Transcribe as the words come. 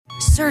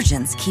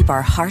surgeons keep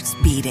our hearts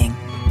beating.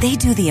 They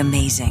do the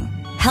amazing,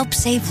 help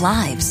save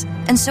lives,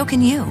 and so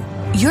can you.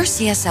 Your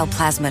CSL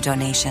plasma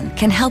donation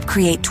can help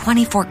create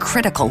 24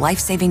 critical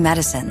life-saving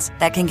medicines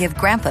that can give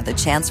Grandpa the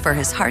chance for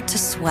his heart to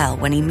swell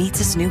when he meets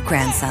his new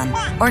grandson,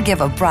 or give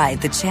a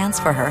bride the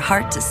chance for her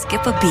heart to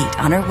skip a beat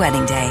on her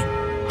wedding day.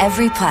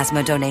 Every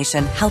plasma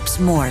donation helps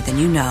more than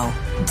you know.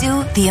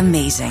 Do the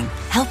amazing.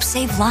 Help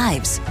save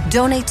lives.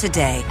 Donate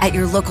today at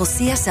your local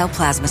CSL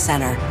Plasma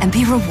Center and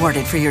be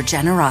rewarded for your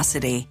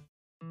generosity.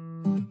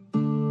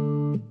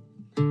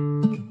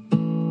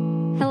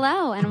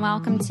 Hello, and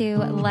welcome to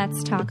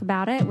Let's Talk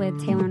About It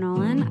with Taylor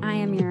Nolan. I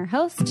am your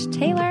host,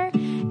 Taylor,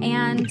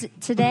 and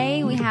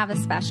today we have a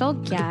special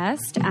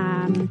guest.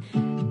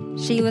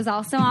 She was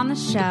also on the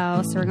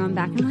show, so we're going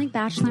back in like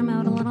Bachelor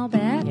mode a little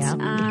bit. Yep.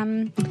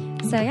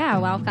 So yeah,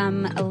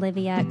 welcome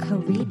Olivia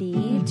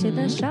Caridi to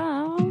the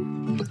show.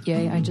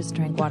 Yay, I just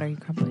drank water. You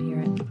can probably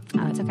hear it.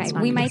 Oh, it's okay.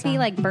 We might be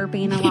like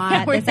burping a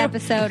lot this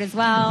episode as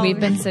well. We've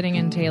been sitting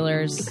in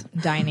Taylor's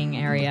dining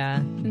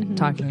area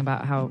talking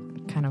about how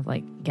kind of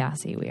like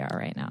gassy we are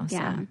right now.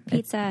 Yeah, so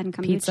pizza and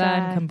kombucha. Pizza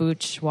and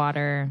kombucha,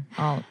 water,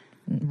 all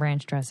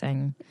ranch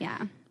dressing. Yeah.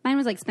 Mine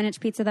was like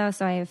spinach pizza though,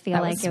 so I feel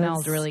like it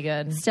smelled really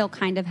good. Still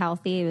kind of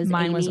healthy. It was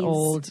Mine 80s. was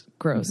old,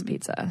 gross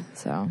pizza.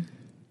 So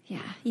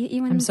yeah,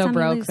 you I'm so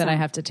broke that I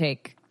have to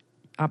take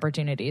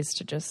opportunities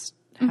to just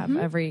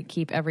have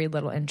keep every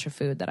little inch of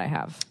food that I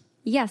have.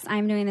 Yes,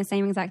 I'm doing the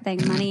same exact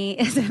thing. Money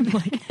is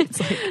it's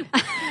like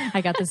I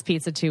got this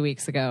pizza 2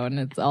 weeks ago,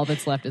 and all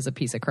that's left is a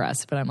piece of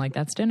crust. But I'm like,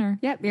 that's dinner.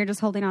 Yep, you're just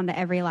holding on to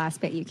every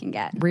last bit you can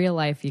get. Real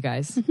life, you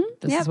guys.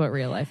 This is what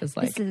real life is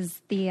like. This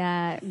is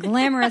the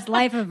glamorous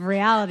life of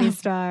reality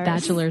stars.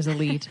 Bachelor's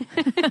elite.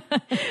 Yep,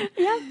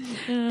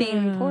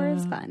 being poor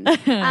is fun.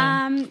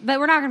 But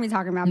we're not going to be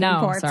talking about being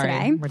poor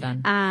today. We're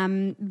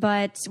done.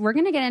 But we're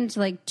going to get into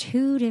like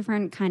two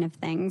different kind of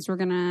things. We're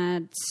going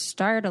to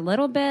start a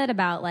little bit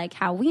about like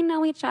how we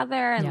know each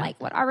other and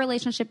like what our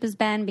relationship has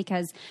been,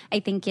 because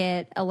I think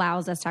it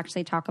allows us to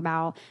actually talk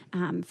about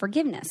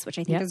forgiveness, which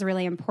I think is a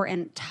really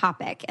important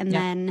topic. And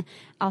then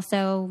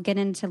also get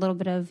into a little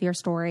bit of your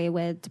story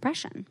with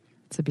depression.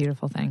 It's a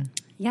beautiful thing.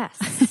 Yes.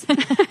 We're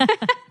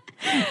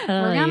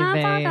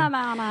gonna talk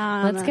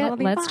about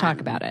it. Let's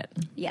talk about it.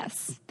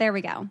 Yes. There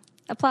we go.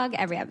 A plug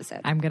every episode.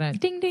 I'm gonna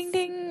ding ding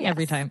ding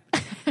every time.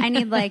 I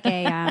need like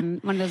a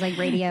one of those like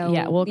radio.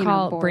 Yeah, we'll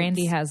call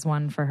Brandy has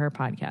one for her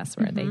podcast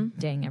where they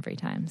ding every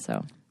time.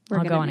 So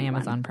I'll go on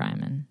Amazon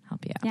Prime and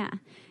help you out. Yeah.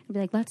 I'll be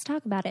like, let's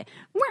talk about it.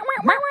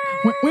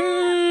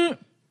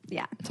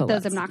 Yeah. So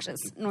those obnoxious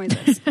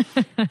noises.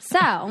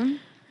 So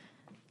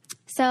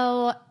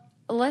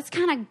let's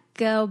kind of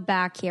go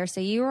back here. So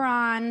you were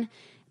on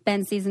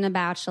Ben's season of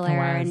Bachelor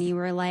and you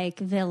were like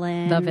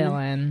villain. The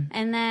villain.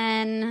 And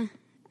then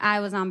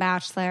I was on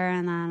Bachelor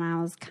and then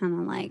I was kind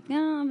of like,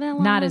 oh,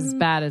 villain. Not as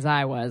bad as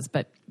I was,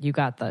 but you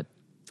got the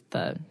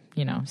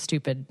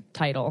stupid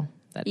title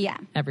that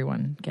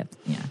everyone gets.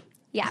 Yeah.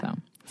 Yeah.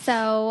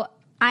 So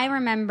I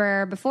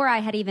remember before I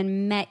had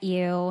even met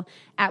you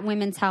at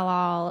Women Tell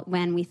All,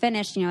 when we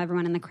finished,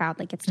 everyone in the crowd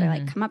like gets to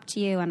like come up to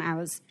you, and I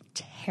was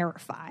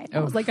terrified. I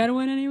was like, I don't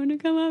want anyone to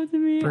come up to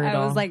me.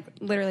 Brutal. I was like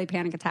literally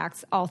panic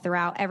attacks all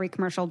throughout every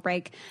commercial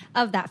break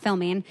of that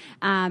filming.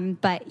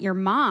 But your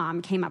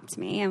mom came up to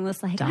me and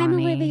was like, Donnie. I'm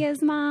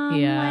Olivia's mom.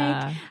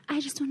 Yeah. Like,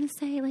 I just want to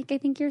say, like, I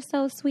think you're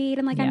so sweet.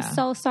 And like, I'm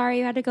so sorry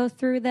you had to go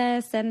through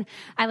this. And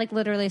I like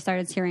literally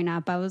started tearing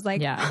up. I was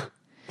like,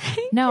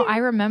 No, I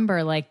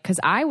remember because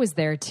I was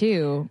there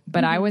too,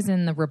 but I was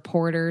in the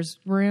reporters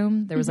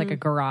room. There was like a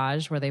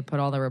garage where they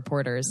put all the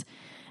reporters,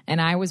 and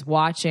I was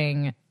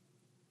watching.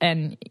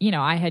 And,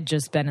 I had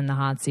just been in the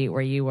hot seat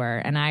where you were,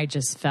 and I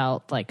just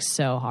felt like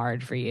so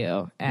hard for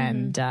you.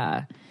 And,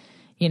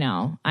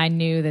 I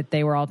knew that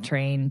they were all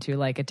trained to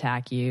like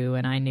attack you.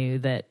 And I knew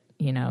that,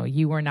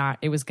 you were not,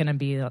 it was going to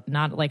be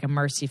not like a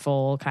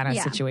merciful kind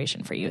of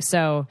situation for you.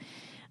 So,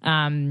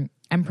 I'm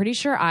pretty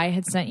sure I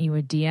had sent you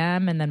a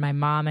DM, and then my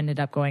mom ended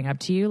up going up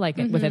to you like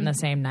within the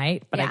same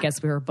night. But I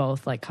guess we were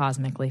both like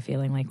cosmically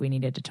feeling like we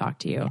needed to talk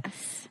to you.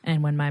 Yes.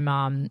 And when my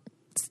mom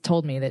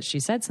told me that she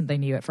said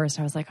something to you at first,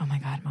 I was like, oh my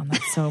God, Mom,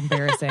 that's so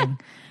embarrassing.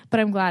 But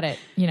I'm glad it,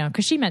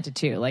 because she meant it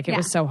too. Like it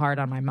was so hard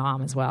on my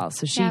mom as well.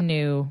 So she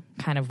knew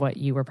kind of what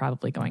you were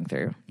probably going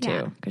through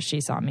too, because she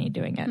saw me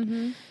doing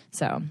it.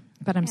 So,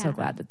 but I'm so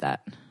glad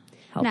that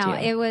helped you. No,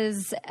 it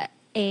was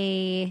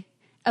a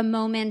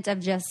moment of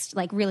just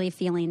like really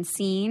feeling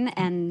seen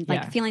and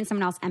like feeling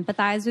someone else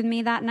empathize with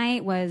me that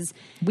night was.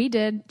 We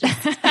did.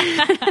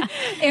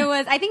 It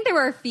was, I think there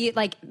were a few,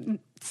 like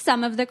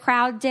some of the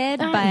crowd did,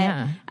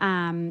 but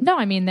no,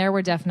 I mean, there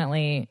were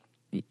definitely,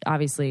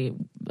 obviously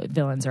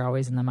villains are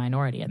always in the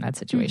minority in that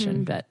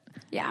situation, but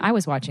I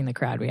was watching the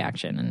crowd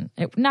reaction,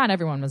 and not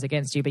everyone was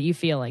against you, but you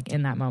feel like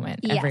in that moment,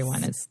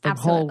 everyone is, the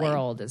whole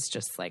world is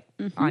just like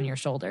on your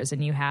shoulders,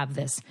 and you have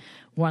this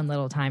one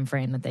little time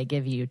frame that they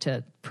give you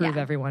to prove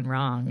everyone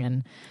wrong.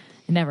 And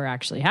never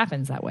actually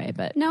happens that way,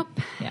 but nope.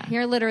 Yeah.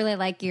 You're literally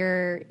like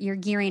you're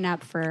gearing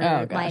up for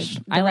like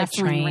the I like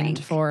wrestling trained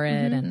rink. for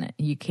it, and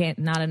you can't.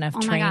 Not enough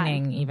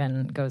training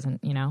even goes in.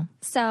 You know.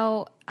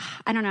 So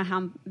I don't know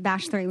how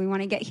Bash 3 we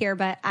want to get here,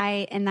 but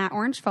in that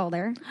orange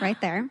folder right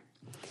there,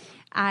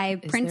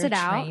 I printed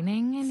out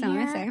training in so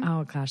here? let me see.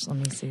 Oh gosh, let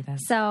me see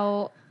this.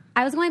 So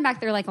I was going back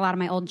through like a lot of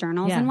my old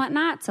journals and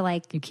whatnot to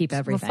like you keep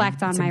everything.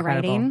 reflect on it's my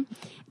incredible. writing.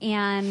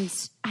 And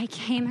I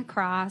came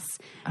across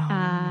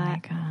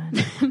my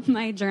God.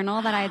 my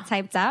journal that I had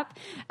typed up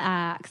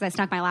because I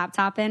snuck my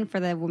laptop in for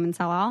the Women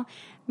Tell All.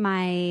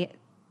 My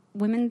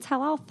Women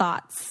Tell All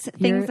thoughts,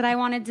 things that I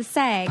wanted to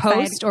say.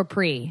 Post or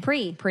pre?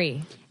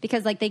 Pre.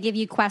 Because like they give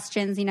you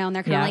questions, you know, and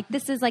they're kind of like,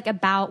 this is like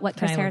about what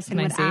Chris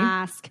Harrison would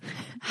ask.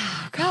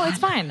 No, it's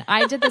fine.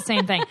 I did the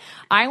same thing.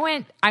 I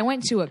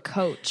went to a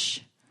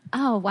coach.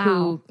 Oh, wow.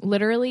 Who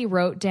literally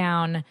wrote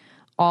down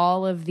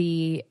all of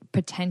the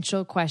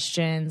potential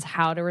questions,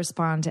 how to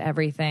respond to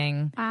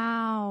everything.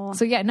 Wow.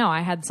 So yeah, no,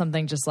 I had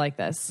something just like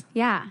this.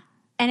 Yeah.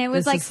 And it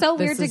was so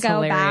weird to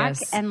go back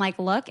and like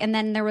look. And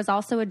then there was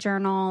also a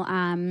journal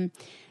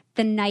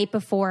the night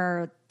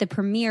before the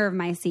premiere of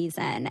my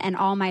season and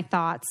all my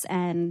thoughts.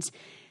 And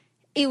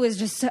it was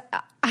just,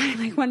 I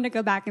like wanted to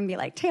go back and be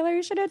like, Taylor,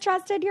 you should have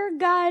trusted your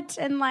gut.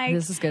 And like,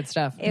 this is good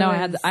stuff. No, I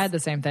had the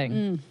same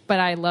thing, but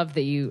I love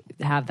that you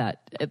have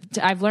that.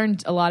 I've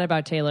learned a lot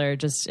about Taylor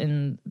just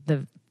in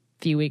the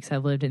few weeks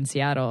I've lived in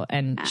Seattle,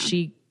 and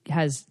she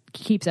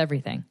keeps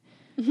everything,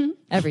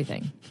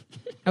 everything.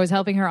 I was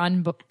helping her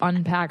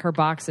unpack her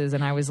boxes,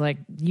 and I was like,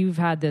 "You've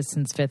had this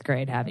since 5th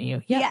grade, haven't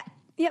you?" Yep.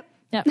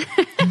 Yep.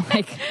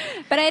 Like,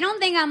 but I don't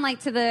think I'm like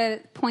to the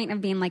point of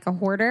being like a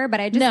hoarder, but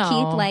I just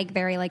keep like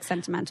very like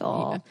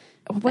sentimental.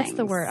 What's things.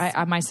 the word?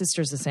 My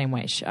sister's the same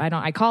way.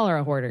 I call her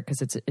a hoarder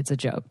because it's a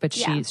joke, but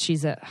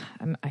she's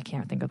I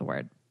can't think of the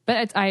word.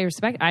 But I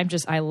respect.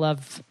 I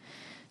love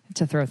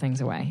to throw things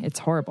away. It's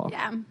horrible.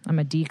 Yeah. I'm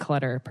a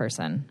declutter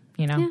person.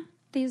 You know.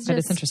 Yeah. But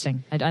it's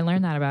interesting. I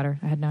learned that about her.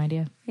 I had no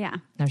idea. Yeah.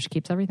 Now she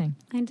keeps everything.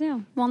 I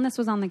do. Well, and this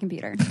was on the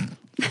computer.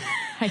 But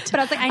I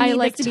was like, I need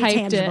this to be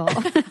tangible.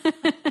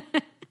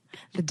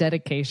 The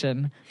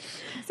dedication.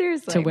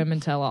 Seriously. To Women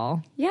Tell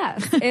All.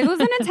 Yes. It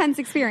was an intense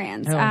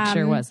experience. Oh, it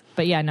sure was.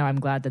 But yeah, no, I'm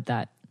glad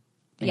that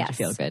made you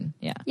feel good.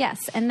 Yeah. Yes.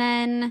 And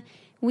then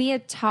we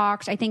had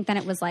talked, I think then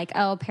it was like,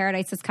 oh,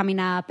 Paradise is coming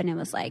up. And it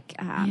was like,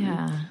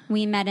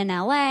 we met in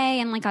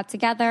LA and like got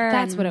together.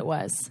 That's what it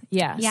was.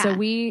 Yeah. So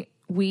we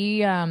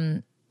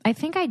I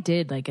think I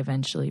did like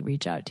eventually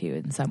reach out to you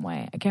in some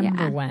way. I can't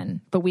remember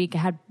when, but we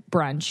had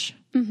brunch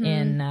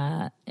in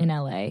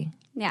LA.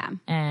 Yeah.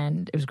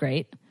 And it was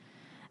great.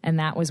 And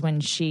that was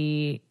when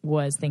she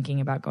was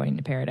thinking about going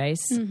to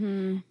Paradise.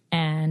 And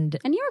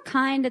you were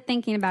kind of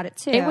thinking about it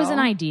too. It was an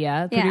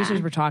idea.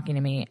 Producers were talking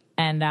to me,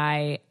 and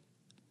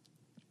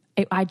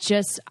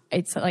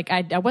it's like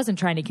I wasn't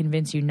trying to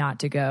convince you not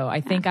to go.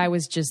 I think I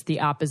was just the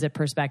opposite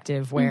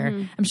perspective where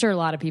I'm sure a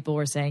lot of people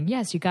were saying,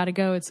 yes, you got to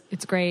go.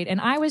 It's great. And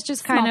I was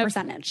just Small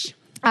percentage.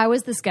 I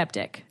was the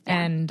skeptic.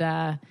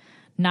 And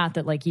not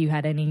that like you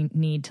had any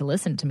need to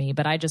listen to me,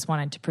 but I just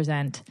wanted to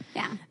present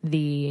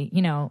the,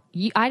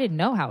 I didn't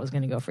know how it was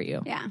going to go for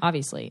you. Yeah.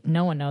 Obviously,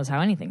 no one knows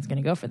how anything's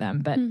going to go for them,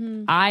 but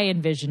I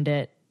envisioned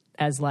it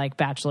as like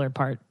Bachelor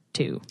Part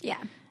 2. Yeah.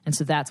 And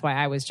so that's why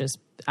I was just,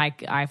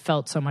 I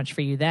felt so much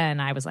for you then.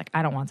 I was like,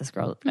 I don't want this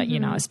girl,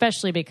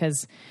 especially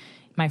because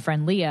my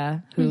friend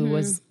Leah, who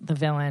was the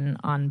villain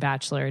on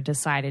Bachelor,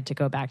 decided to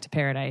go back to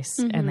Paradise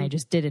and they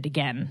just did it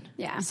again.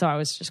 Yeah. So I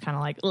was just kind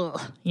of like, ugh,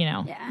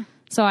 Yeah.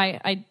 So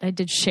I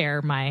did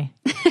share my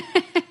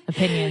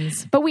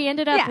opinions, but we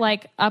ended up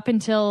like up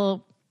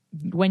until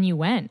when you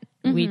went,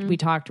 we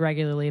talked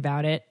regularly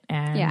about it,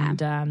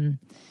 and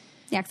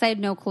because I had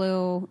no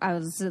clue. I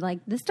was like,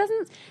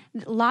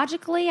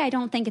 logically, I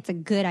don't think it's a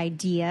good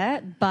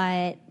idea,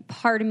 but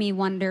part of me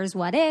wonders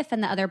what if,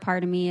 and the other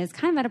part of me is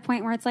kind of at a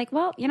point where it's like,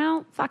 well,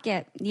 fuck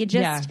it. You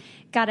just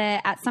gotta,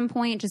 at some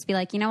point, just be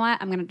like, you know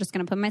what? I'm just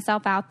gonna put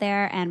myself out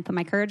there and put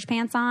my courage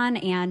pants on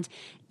and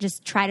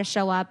just try to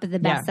show up the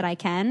best that I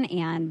can.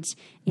 And,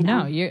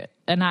 No,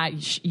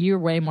 you're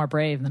way more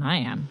brave than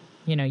I am.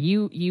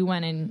 You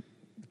went in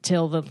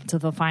till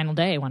the final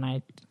day when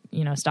I,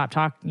 stopped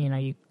talking,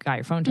 you got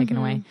your phone taken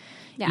away.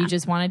 Yeah. You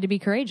just wanted to be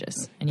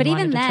courageous. And but you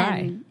even wanted then,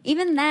 to try.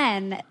 even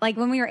then, like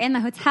when we were in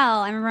the hotel,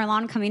 I remember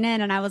Alon coming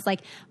in and I was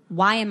like,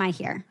 why am I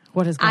here?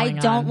 What is going on?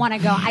 I don't want to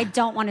go. I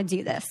don't want to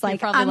do this.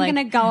 Like, I'm going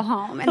to go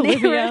home. And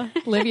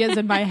Olivia's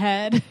in my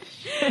head.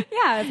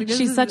 Yeah. Like,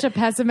 she's such a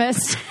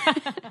pessimist.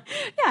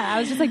 I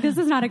was just like, this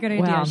is not a good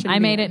idea. Well, I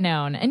made it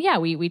known. And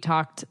we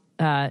talked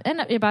and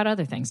about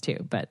other things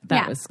too. But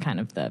that was kind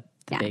of the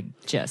big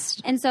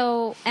gist. And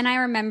I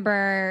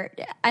remember,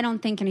 I don't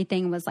think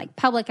anything was like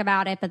public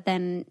about it, but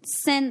then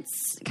since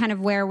kind of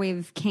where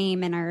we've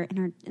came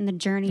in the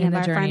journey of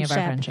our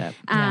friendship,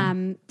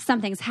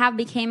 some things have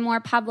became more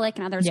public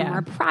and others are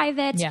more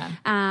private. Yeah.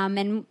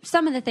 And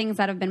some of the things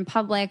that have been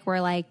public were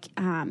like,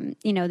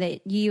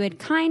 that you had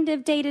kind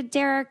of dated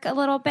Derek a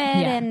little bit.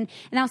 And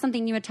that was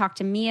something you had talked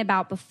to me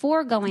about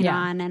before going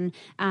on.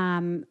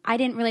 And I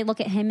didn't really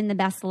look at him in the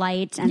best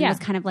light and was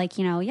kind of like,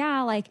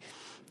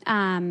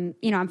 I'm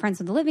friends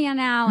with Olivia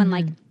now and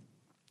like,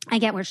 I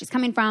get where she's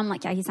coming from.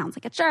 Like, he sounds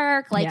like a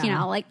jerk. Like,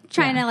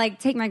 trying to like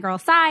take my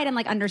girl's side and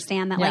like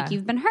understand that like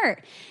you've been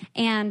hurt.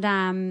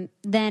 And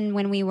then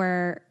when we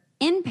were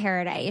in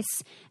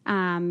Paradise,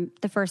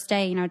 the first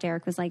day,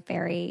 Derek was like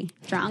very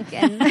drunk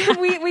and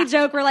we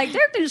joke, we're like,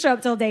 Derek didn't show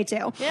up till day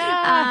 2.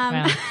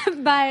 Yeah.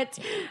 But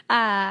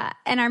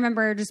and I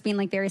remember just being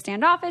like very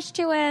standoffish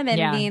to him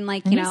and being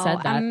like,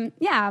 I'm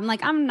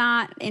like, I'm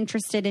not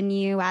interested in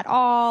you at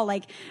all.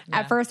 Like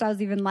at first I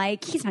was even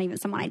like, he's not even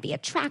someone I'd be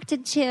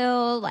attracted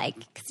to, like,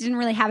 cause he didn't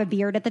really have a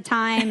beard at the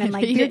time. And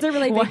like beards are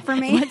really big for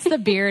me. Once the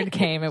beard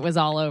came, it was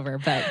all over,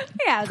 but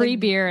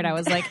pre-beard, I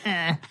was like,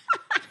 eh.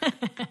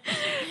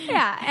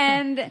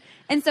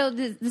 And so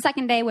the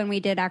second day when we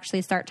did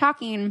actually start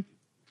talking,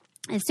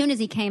 as soon as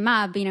he came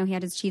up, he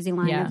had his cheesy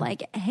line of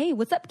like, "Hey,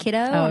 what's up, kiddo?"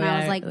 And I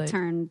was like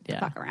turn the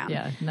fuck around.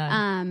 Yeah,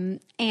 no.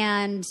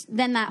 And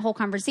then that whole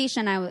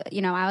conversation, I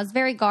was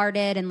very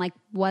guarded and like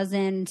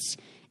wasn't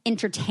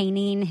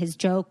entertaining his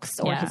jokes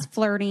or his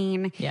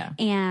flirting. Yeah.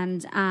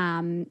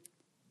 And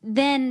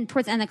then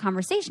towards the end of the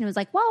conversation, it was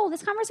like, whoa,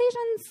 this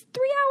conversation's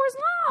 3 hours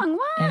long.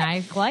 What? And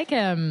I like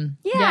him.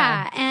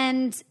 Yeah.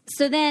 And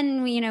so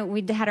then, we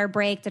had our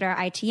break, did our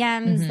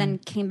ITMs, then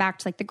came back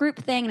to like the group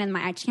thing. And in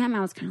my ITM, I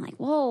was kind of like,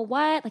 whoa,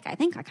 what? Like, I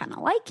think I kind of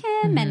like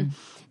him. And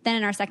then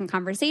in our second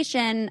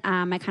conversation,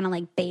 I kind of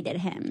like baited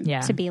him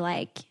to be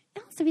like,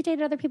 oh, so we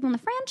dated other people in the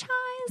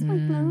franchise?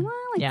 Like, blah, blah,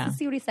 blah. To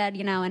see what he said,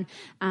 and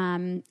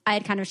I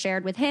had kind of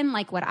shared with him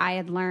like what I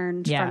had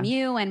learned from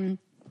you and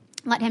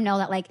let him know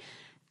that like,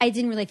 I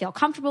didn't really feel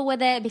comfortable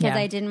with it because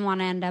I didn't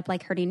want to end up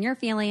like hurting your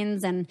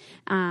feelings. And,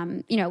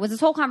 it was this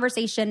whole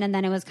conversation. And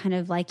then it was kind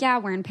of like,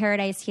 we're in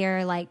Paradise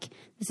here. Like,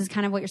 this is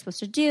kind of what you're supposed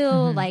to do.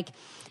 Like,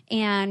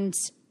 and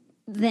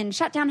then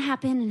shutdown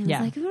happened and it was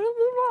like, blah,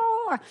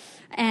 blah, blah.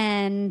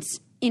 And,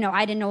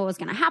 I didn't know what was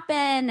going to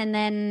happen. And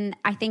then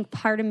I think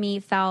part of me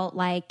felt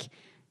like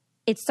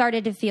it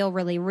started to feel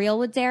really real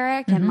with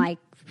Derek and like,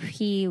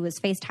 he was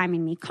FaceTiming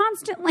me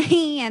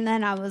constantly. And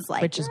then I was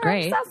like, which is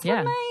great. With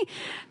me.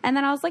 And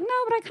then I was like, no,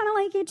 but I kind of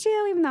like you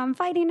too, even though I'm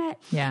fighting it.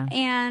 Yeah.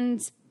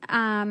 And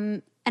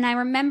I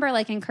remember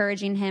like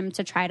encouraging him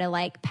to try to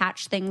like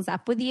patch things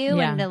up with you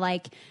and to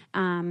like,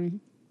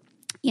 kind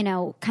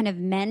of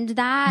mend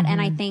that. And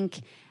I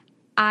think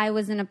I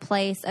was in a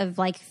place of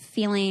like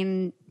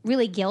feeling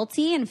really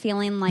guilty and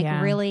feeling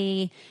like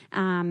really,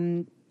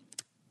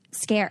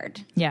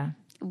 scared. Yeah.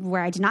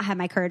 Where I did not have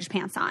my courage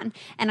pants on.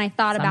 And I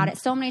thought about it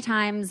so many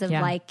times of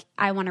like,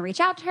 I want to reach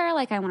out to her.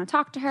 Like I want to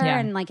talk to her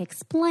and like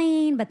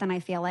explain, but then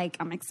I feel like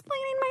I'm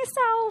explaining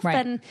myself.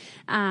 Right.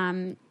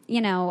 And,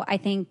 I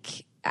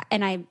think,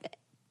 and I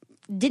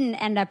didn't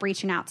end up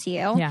reaching out to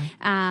you. Yeah.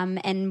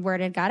 And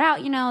word had got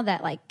out,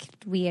 that like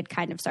we had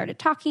kind of started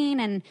talking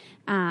and,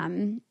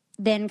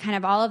 then kind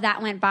of all of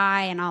that went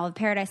by and all of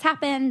Paradise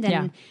happened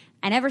and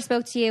I never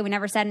spoke to you. We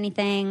never said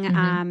anything.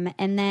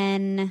 And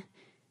then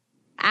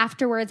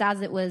afterwards,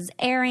 as it was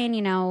airing,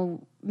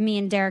 me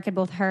and Derek had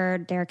both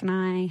heard, Derek and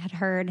I had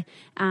heard,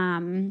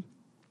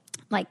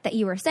 like that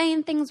you were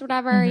saying things,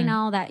 whatever,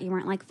 that you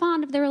weren't like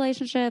fond of the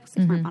relationship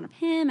because you weren't fond of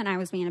him and I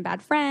was being a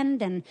bad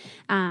friend. And,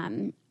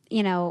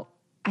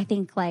 I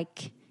think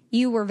like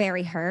you were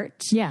very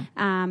hurt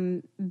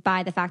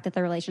by the fact that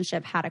the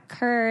relationship had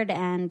occurred.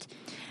 And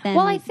then,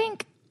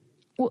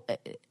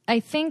 I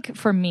think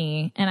for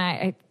me, and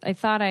I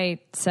thought I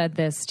said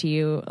this to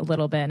you a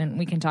little bit, and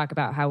we can talk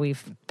about how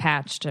we've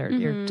patched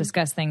or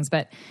discussed things,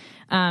 but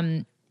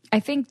I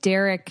think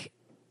Derek,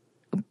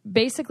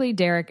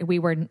 we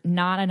were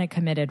not in a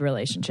committed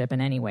relationship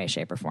in any way,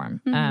 shape, or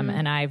form.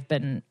 And I've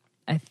been,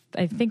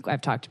 I think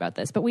I've talked about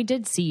this, but we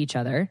did see each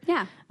other.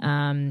 Yeah.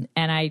 And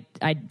I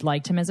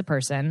liked him as a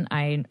person.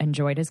 I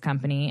enjoyed his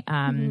company.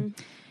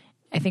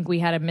 I think we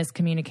had a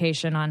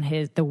miscommunication on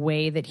the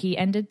way that he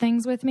ended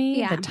things with me.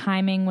 Yeah. The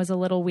timing was a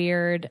little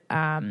weird.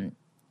 And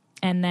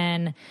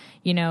then,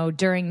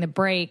 during the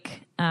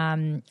break,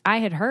 I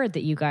had heard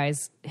that you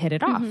guys hit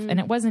it off and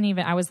it wasn't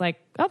even, I was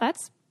like, oh,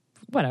 that's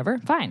whatever,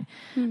 fine.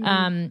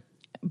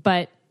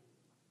 But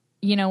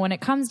when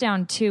it comes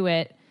down to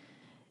it,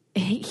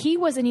 he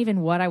wasn't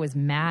even what I was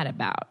mad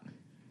about.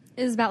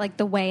 It was about like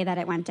the way that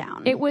it went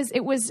down. It was,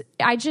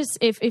 I just,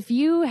 if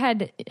you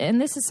had,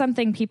 and this is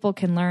something people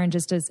can learn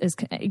just as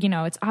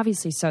it's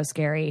obviously so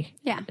scary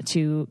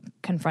to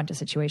confront a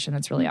situation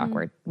that's really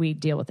awkward. We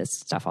deal with this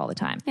stuff all the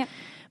time. Yeah.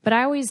 But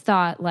I always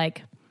thought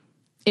like,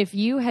 if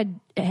you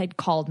had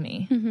called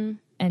me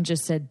and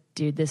just said,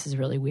 dude, this is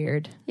really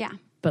weird. Yeah.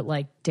 but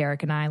like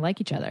Derek and I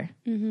like each other.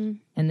 And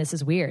this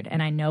is weird.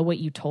 And I know what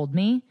you told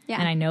me. Yeah.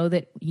 And I know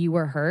that you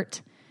were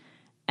hurt.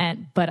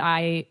 But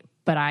I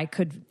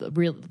could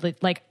really,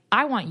 like,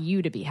 I want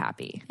you to be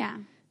happy. Yeah.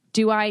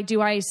 Do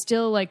I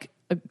still like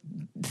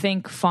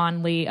think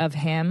fondly of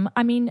him?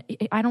 I mean,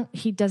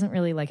 he doesn't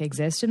really like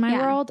exist in my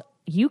world.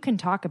 You can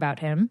talk about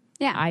him.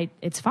 Yeah.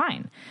 It's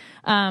fine.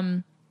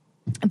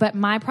 But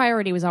my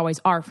priority was always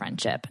our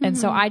friendship. And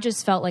so I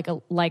just felt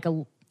like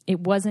it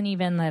wasn't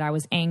even that I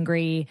was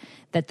angry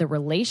that the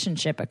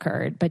relationship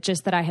occurred, but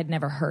just that I had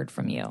never heard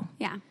from you.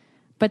 Yeah.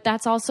 But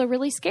that's also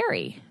really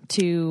scary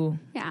to,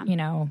 you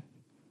know,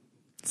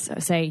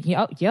 say,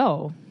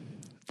 yo,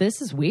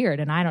 this is weird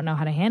and I don't know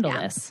how to handle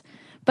this.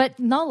 But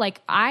no,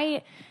 like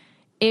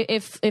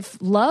if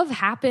love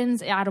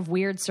happens out of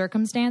weird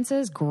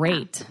circumstances,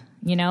 great.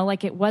 You know,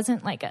 like it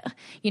wasn't like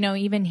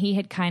even he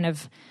had kind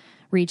of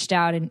reached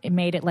out and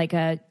made it like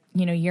a,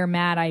 you're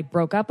mad I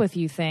broke up with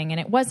you thing. And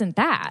it wasn't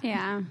that.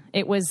 Yeah.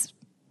 It was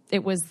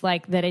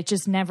like that. It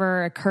just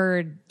never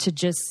occurred to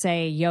just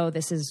say, yo,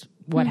 this is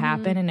what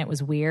happened. And it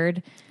was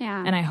weird.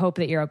 Yeah. And I hope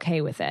that you're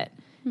okay with it.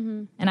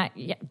 And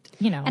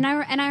And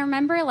I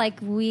remember like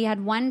we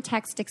had one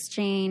text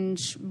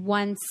exchange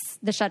once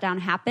the shutdown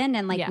happened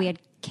and like we had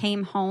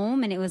came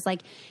home and it was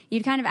like,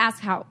 you'd kind of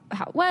ask how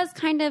it was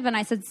kind of. And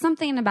I said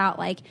something about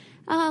like,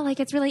 oh, like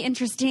it's really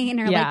interesting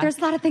or like there's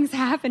a lot of things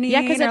happening.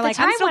 Yeah, because at the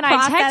time when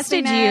I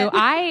texted you,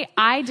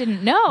 I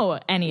didn't know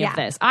any of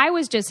this. I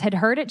was had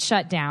heard it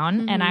shut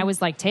down and I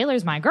was like,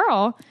 Taylor's my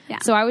girl. Yeah.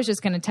 So I was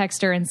just going to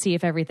text her and see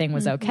if everything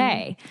was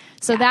okay.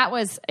 So that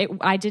was,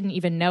 I didn't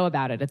even know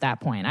about it at that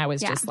point. I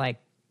was just like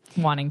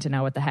wanting to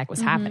know what the heck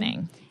was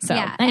happening. So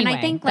anyway, and I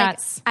think like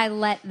I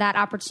let that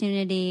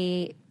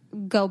opportunity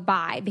go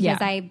by because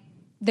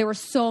there were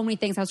so many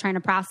things I was trying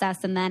to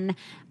process. And then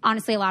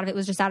honestly, a lot of it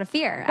was just out of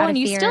fear. Well, and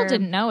you still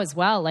didn't know as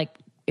well, like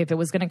if it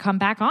was going to come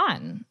back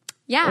on.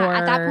 Yeah.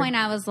 At that point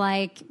I was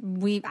like,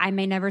 I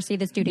may never see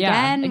this dude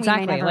again.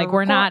 Exactly. Like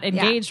we're not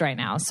engaged right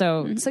now.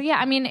 So, so yeah,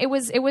 I mean, it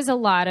was a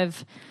lot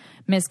of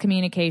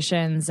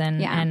miscommunications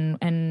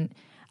and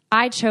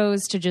I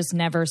chose to just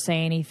never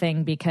say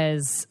anything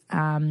because,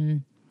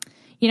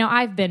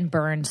 I've been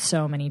burned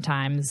so many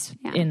times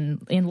in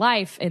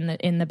life,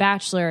 in the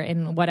Bachelor,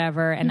 in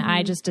whatever. And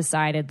I just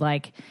decided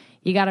like,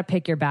 you got to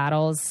pick your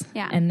battles.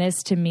 Yeah. And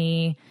this to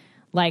me,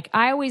 like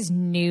I always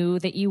knew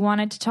that you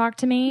wanted to talk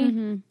to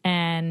me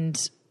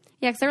and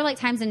yeah, because there were like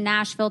times in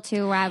Nashville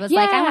too where I was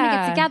like, I want to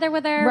get together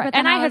with her. But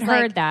then I had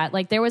heard that.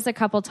 Like there was a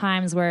couple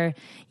times where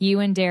you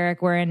and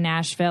Derek were in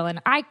Nashville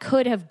and I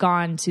could have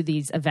gone to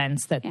these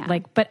events that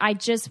but I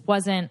just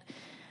wasn't.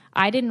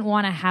 I didn't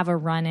want to have a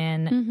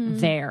run-in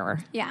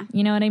there. Yeah.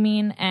 You know what I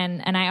mean?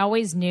 And I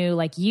always knew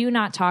like you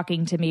not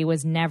talking to me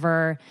was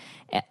never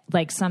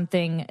like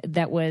something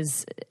that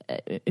was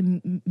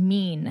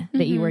mean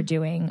that you were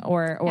doing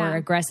or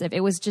aggressive. It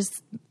was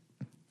just,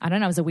 I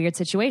don't know, it was a weird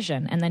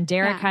situation. And then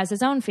Derek has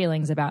his own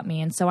feelings about me.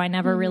 And so I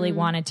never really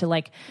wanted to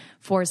like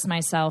force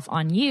myself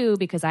on you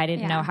because I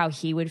didn't know how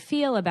he would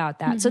feel about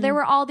that. So there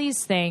were all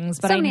these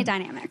things. But so many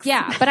dynamics.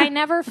 Yeah. But I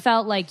never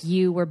felt like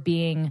you were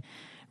being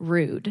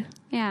rude.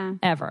 Yeah.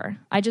 Ever.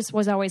 I just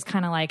was always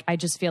kind of like, I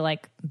just feel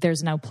like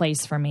there's no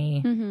place for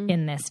me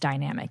in this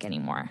dynamic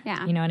anymore.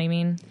 Yeah. You know what I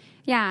mean?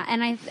 Yeah.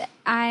 And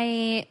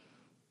I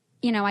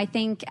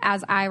think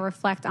as I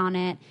reflect on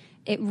it,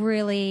 it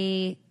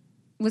really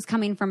was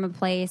coming from a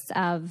place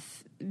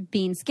of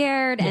being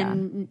scared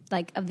and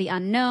like of the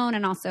unknown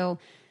and also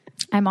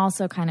I'm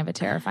also kind of a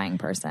terrifying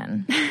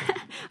person.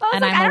 I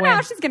don't know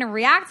how she's going to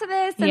react to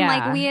this. And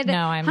like we had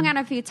hung out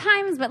a few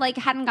times, but like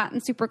hadn't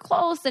gotten super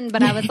close.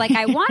 But I was like,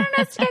 I wanted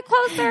us to get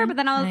closer. But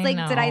then I was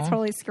did I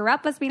totally screw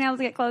up us being able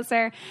to get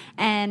closer?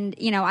 And,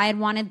 I had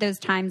wanted those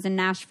times in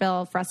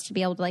Nashville for us to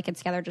be able to like get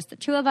together, just the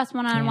two of us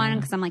one-on-one,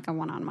 because I'm like a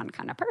one-on-one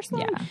kind of person.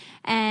 Yeah.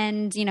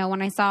 And,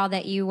 when I saw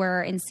that you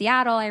were in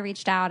Seattle, I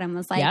reached out and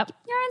was like, you're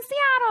in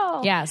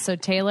Seattle. Yeah. So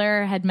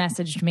Taylor had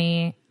messaged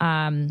me,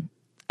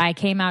 I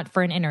came out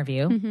for an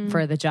interview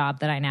for the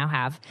job that I now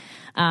have.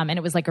 And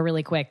it was like a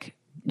really quick,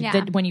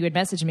 when you had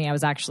messaged me, I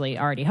was actually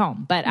already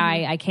home. But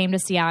I came to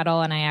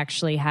Seattle and I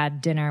actually had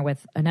dinner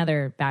with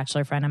another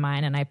Bachelor friend of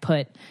mine and I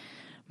put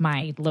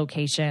my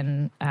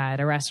location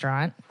at a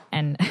restaurant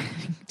and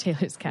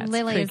Taylor's cat's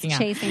Lily is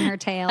chasing her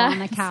tail on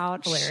the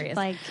couch. Hilarious.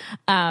 Like,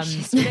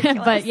 she's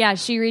ridiculous. But yeah,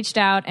 she reached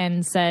out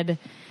and said,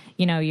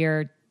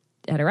 you're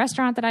at a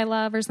restaurant that I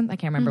love or something. I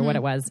can't remember what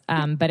it was.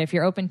 But if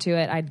you're open to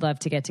it, I'd love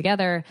to get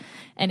together.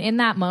 And in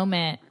that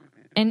moment,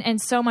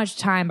 and so much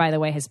time, by the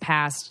way, has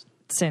passed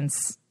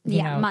since,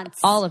 months,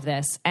 all of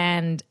this.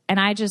 And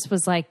I just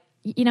was like,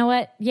 you know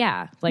what?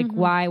 Yeah. Like,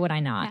 why would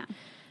I not?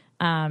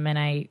 Yeah. And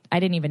I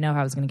didn't even know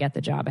how I was going to get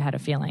the job. I had a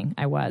feeling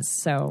I was.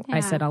 So I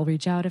said, I'll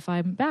reach out if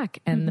I'm back.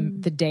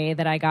 And the day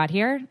that I got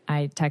here,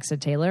 I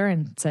texted Taylor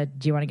and said,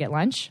 do you want to get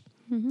lunch?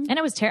 And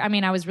it was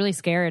I was really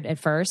scared at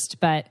first,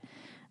 but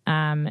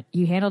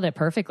you handled it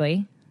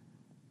perfectly.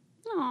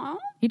 Aw.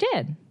 You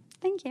did.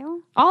 Thank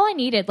you. All I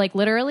needed, like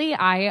literally,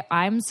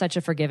 I'm such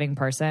a forgiving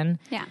person.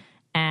 Yeah.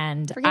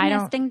 And Forgiveness, I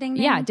don't, ding, ding,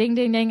 ding. yeah, ding,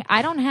 ding, ding.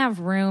 I don't have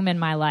room in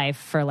my life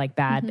for like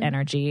bad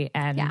energy,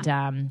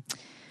 and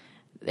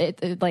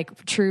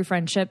like true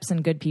friendships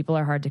and good people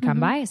are hard to come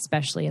by,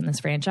 especially in this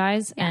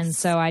franchise. Yes. And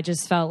so I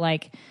just felt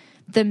like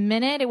the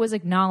minute it was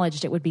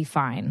acknowledged, it would be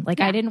fine.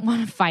 Like I didn't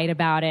want to fight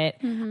about it.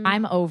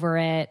 I'm over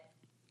it.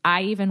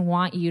 I even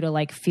want you to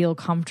like feel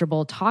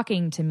comfortable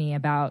talking to me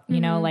about, you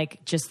know,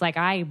 like just like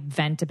I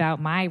vent about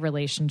my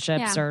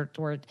relationships or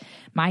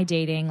my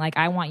dating. Like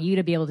I want you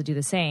to be able to do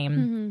the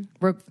same.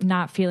 We're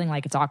not feeling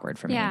like it's awkward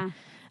for me. Yeah.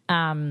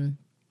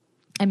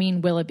 I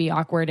mean, will it be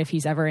awkward if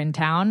he's ever in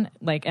town?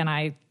 Like, and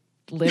I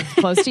live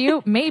close to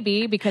you?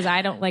 Maybe, because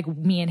I don't like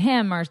me and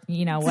him or,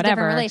 you know, It's whatever. a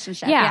different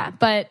relationship. Yeah.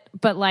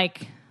 But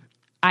like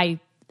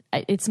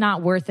it's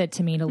not worth it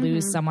to me to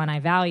lose someone I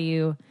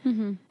value,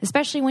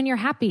 especially when you're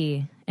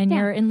happy and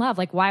you're in love.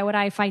 Like, why would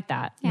I fight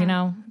that? You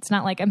know, it's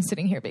not like I'm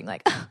sitting here being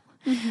like,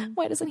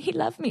 why doesn't he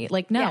love me?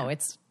 Like, no,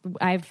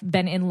 I've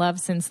been in love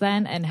since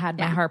then and had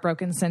my heart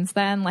broken since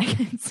then. Like,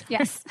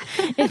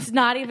 it's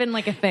not even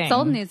like a thing. It's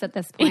old news at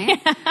this point.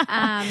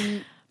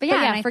 But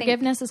yeah,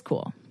 forgiveness is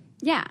cool.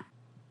 Yeah.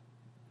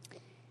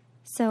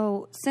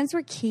 So since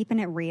we're keeping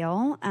it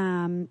real,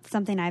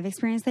 something I've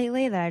experienced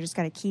lately that I just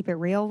got to keep it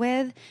real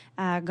with,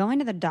 going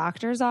to the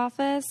doctor's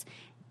office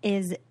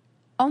is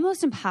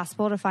almost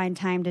impossible to find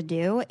time to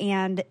do.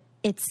 And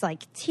it's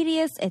like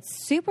tedious.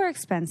 It's super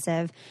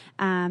expensive.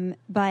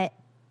 But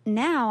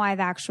now I've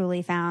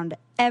actually found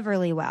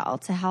Everlywell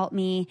to help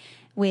me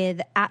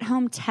with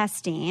at-home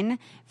testing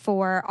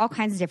for all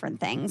kinds of different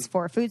things,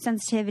 for food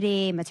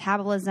sensitivity,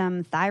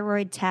 metabolism,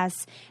 thyroid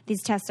tests.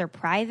 These tests are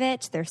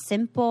private, they're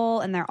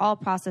simple, and they're all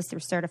processed through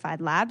certified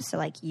labs. So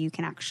like you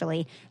can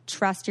actually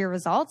trust your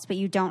results, but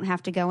you don't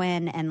have to go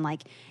in and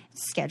like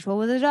schedule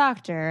with a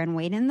doctor and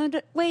wait in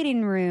the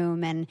waiting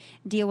room and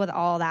deal with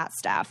all that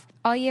stuff.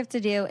 All you have to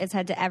do is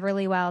head to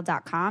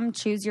everlywell.com,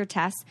 choose your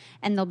tests,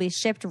 and they'll be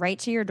shipped right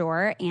to your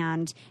door.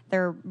 And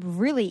they're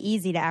really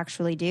easy to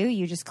actually do.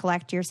 You just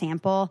collect your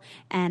sample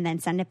and then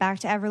send it back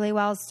to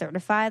Everlywell's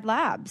certified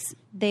labs.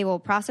 They will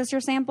process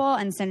your sample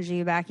and send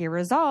you back your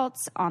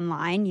results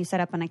online. You set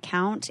up an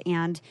account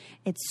and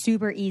it's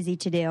super easy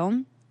to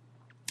do.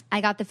 I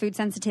got the food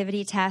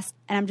sensitivity test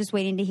and I'm just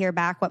waiting to hear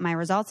back what my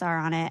results are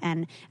on it.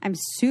 And I'm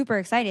super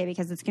excited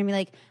because it's going to be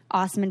like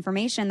awesome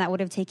information that would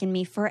have taken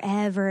me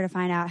forever to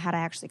find out had I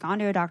actually gone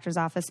to a doctor's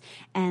office.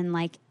 And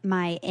like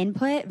my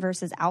input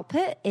versus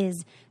output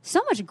is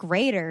so much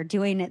greater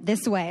doing it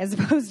this way as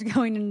opposed to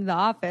going into the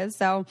office.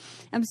 So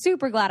I'm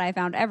super glad I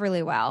found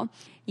Everlywell.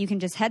 You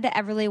can just head to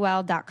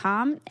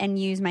everlywell.com and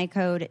use my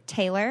code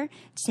Taylor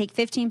to take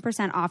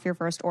 15% off your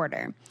first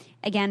order.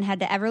 Again, head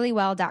to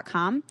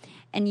everlywell.com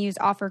and use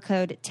offer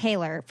code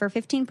Taylor for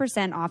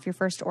 15% off your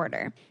first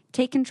order.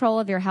 Take control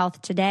of your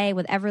health today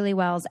with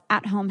Everlywell's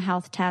at-home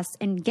health tests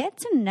and get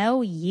to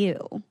know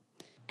you.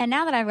 And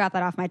now that I've got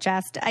that off my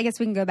chest, I guess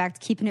we can go back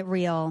to keeping it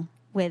real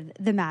with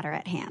the matter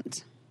at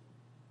hand.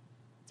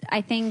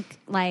 I think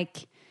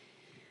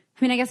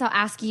I guess I'll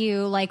ask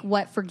you like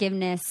what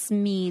forgiveness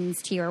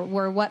means to you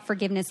or what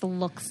forgiveness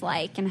looks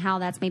like and how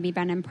that's maybe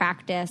been in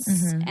practice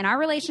in our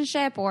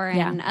relationship or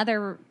in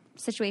other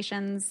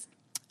situations.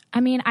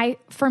 I mean,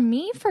 for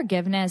me,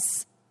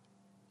 forgiveness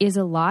is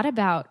a lot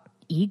about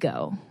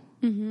ego.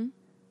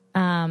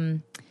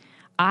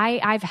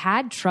 I've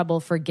had trouble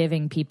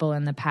forgiving people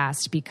in the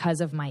past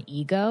because of my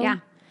ego. Yeah.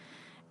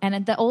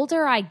 And the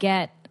older I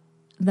get,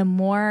 the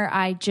more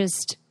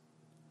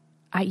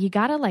you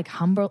gotta like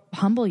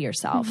humble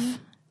yourself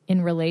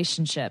in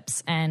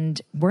relationships,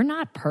 and we're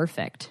not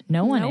perfect.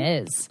 No one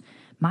is.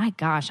 My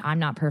gosh, I'm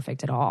not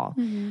perfect at all.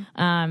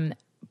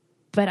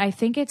 But I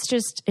think it's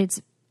just,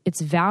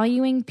 it's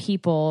valuing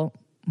people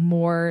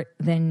more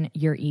than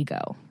your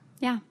ego.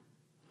 Yeah.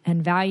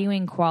 And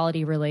valuing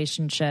quality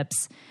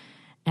relationships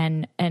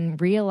and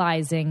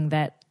realizing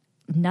that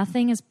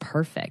nothing is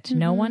perfect.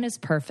 No one is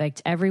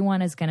perfect.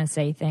 Everyone is going to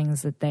say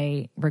things that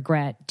they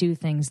regret, do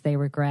things they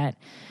regret.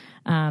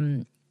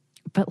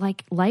 But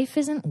like life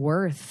isn't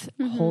worth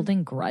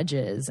holding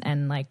grudges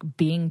and like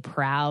being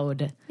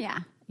proud. Yeah.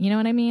 You know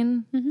what I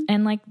mean?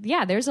 And like,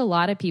 yeah, there's a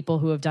lot of people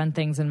who have done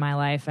things in my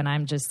life and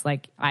I'm just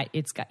like,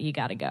 you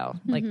gotta go,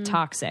 like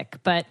toxic.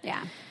 But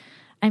yeah,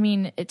 I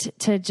mean,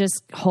 to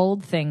just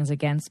hold things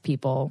against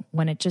people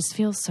when it just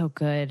feels so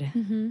good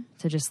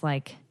to just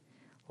like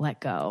let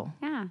go.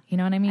 Yeah. You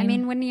know what I mean? I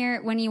mean, when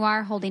you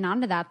are holding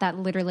on to that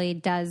literally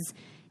does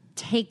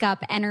take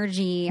up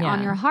energy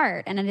on your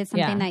heart. And it is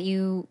something that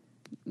you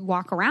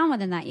walk around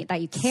with and that you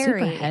carry.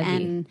 Super heavy.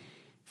 And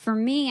for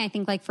me, I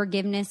think like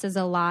forgiveness is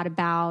a lot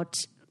about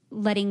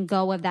letting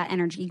go of that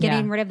energy,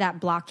 getting rid of that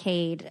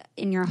blockade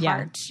in your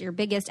heart, your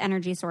biggest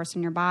energy source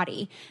in your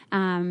body.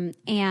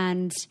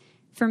 And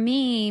for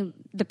me,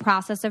 the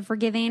process of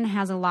forgiving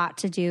has a lot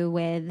to do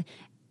with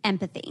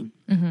empathy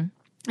and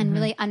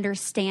really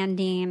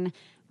understanding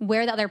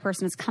where the other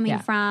person is coming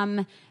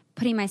from,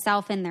 putting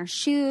myself in their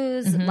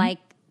shoes, like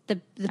the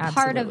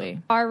part of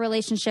our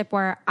relationship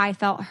where I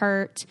felt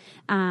hurt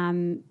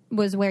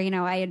was where,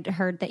 I had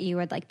heard that you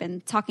had like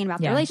been talking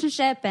about the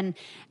relationship and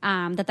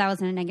that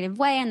was in a negative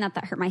way and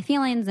that hurt my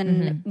feelings.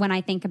 And when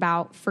I think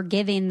about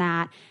forgiving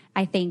that,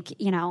 I think,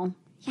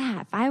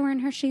 if I were in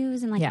her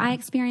shoes and like I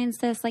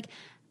experienced this, like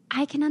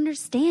I can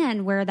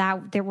understand where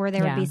there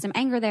would be some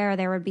anger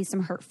there would be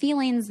some hurt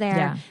feelings there.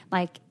 Yeah.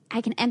 Like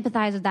I can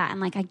empathize with that. And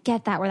like, I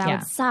get that where that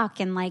would suck.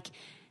 And like,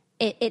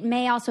 it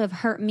may also have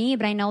hurt me,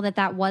 but I know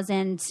that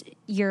wasn't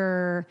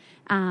your,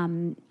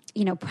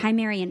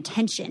 primary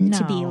intention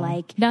to be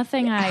like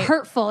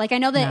hurtful. Like I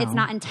know that it's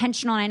not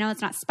intentional and I know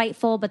it's not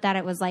spiteful, but that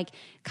it was like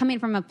coming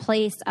from a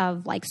place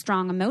of like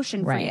strong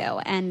emotion for you,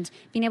 and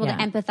being able to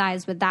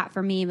empathize with that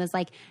for me was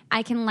like,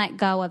 I can let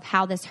go of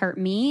how this hurt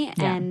me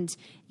and,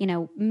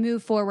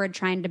 move forward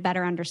trying to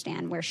better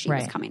understand where she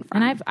was coming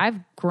from. And I've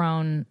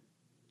grown,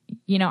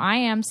 I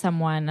am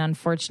someone,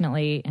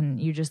 unfortunately,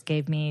 and you just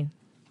gave me,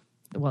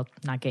 well,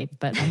 not gave,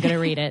 but I'm going to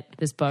read it,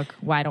 this book,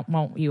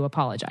 Won't You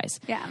Apologize?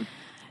 Yeah.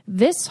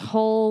 This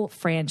whole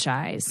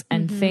franchise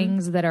and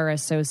things that are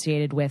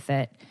associated with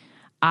it,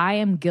 I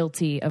am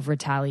guilty of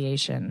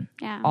retaliation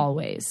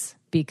always,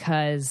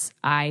 because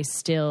I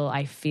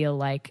feel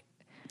like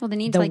the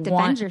need to like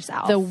defend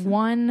yourself. The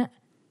one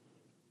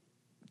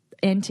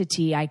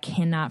entity I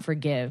cannot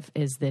forgive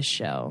is this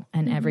show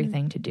and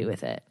everything to do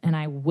with it. And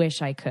I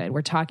wish I could.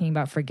 We're talking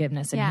about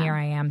forgiveness, and here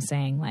I am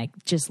saying like,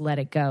 just let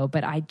it go,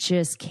 but I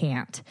just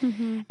can't.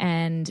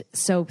 And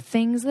so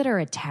things that are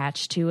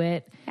attached to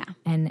it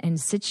and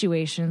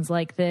situations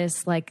like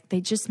this, like they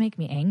just make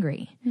me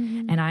angry.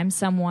 And I'm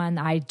someone,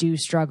 I do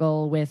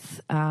struggle with,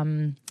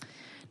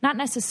 not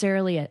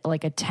necessarily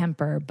a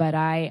temper, but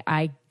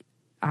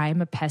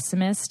I'm a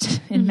pessimist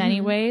in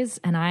many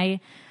ways. And I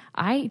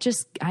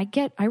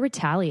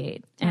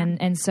retaliate.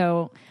 And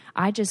so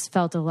I just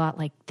felt a lot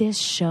like this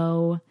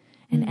show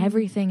and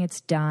everything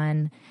it's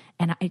done.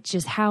 And I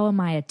just, how am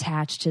I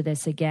attached to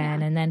this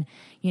again? And then,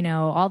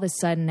 all of a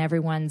sudden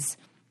everyone's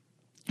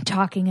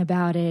talking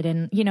about it.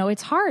 And,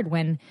 it's hard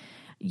when,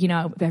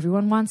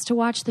 everyone wants to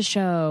watch the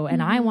show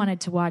and I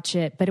wanted to watch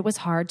it, but it was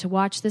hard to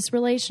watch this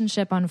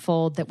relationship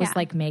unfold that was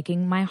like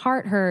making my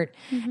heart hurt.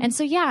 And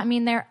so,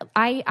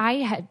 I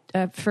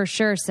had for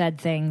sure said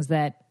things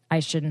that I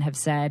shouldn't have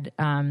said.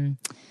 And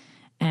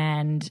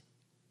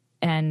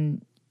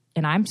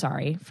I'm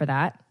sorry for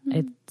that.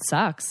 It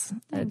sucks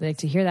like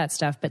to hear that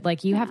stuff, but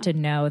like, you have to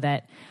know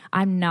that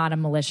I'm not a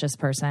malicious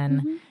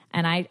person.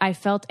 And I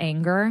felt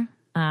anger.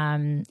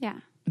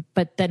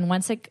 But then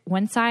once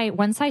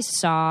I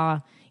saw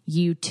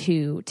you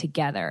two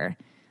together,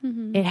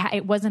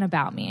 it wasn't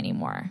about me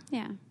anymore.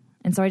 Yeah.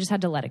 And so I just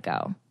had to let it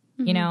go,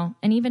 and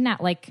even now,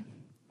 like,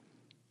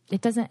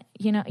 it doesn't,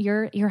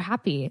 you're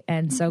happy.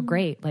 And so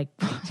great. Like,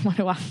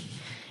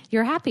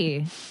 you're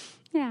happy.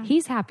 Yeah.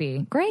 He's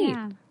happy. Great.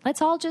 Yeah.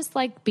 Let's all just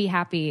like be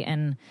happy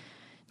and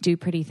do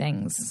pretty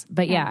things.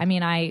 But I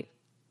mean,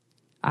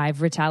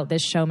 I've retaliated.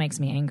 This show makes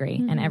me angry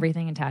and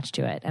everything attached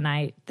to it.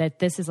 And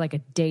this is like a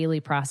daily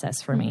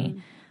process for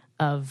me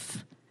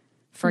of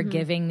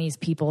forgiving these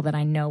people that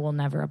I know will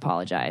never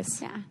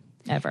apologize. Yeah.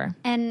 Ever.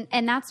 And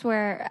that's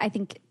where I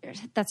think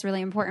that's a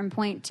really important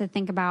point to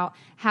think about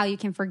how you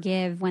can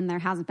forgive when there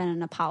hasn't been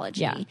an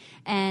apology. Yeah.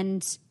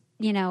 And,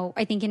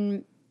 I think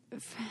in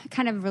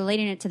kind of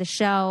relating it to the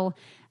show,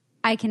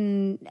 I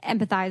can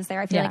empathize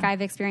there. I feel like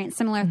I've experienced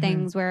similar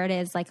things where it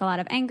is like a lot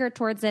of anger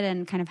towards it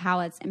and kind of how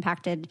it's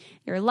impacted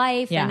your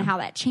life and how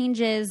that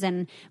changes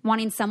and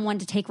wanting someone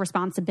to take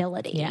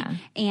responsibility. Yeah.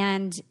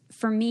 And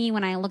for me,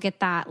 when I look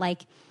at that,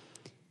 like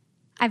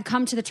I've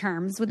come to the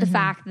terms with the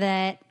fact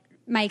that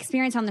my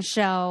experience on the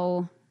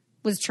show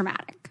was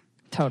traumatic.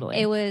 Totally.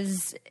 It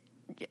was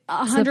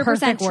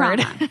 100%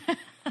 trauma.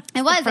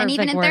 It was. And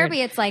even in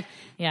therapy, it's like,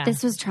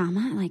 this was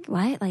trauma. Like,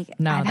 what? Like,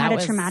 no, I've had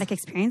a traumatic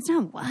experience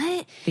now.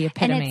 What? The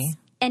epitome.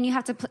 And you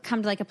have to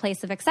come to like a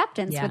place of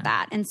acceptance with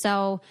that. And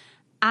so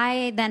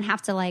I then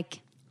have to like,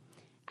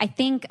 I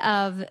think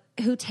of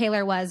who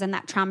Taylor was in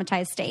that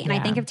traumatized state. And I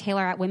think of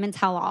Taylor at Women's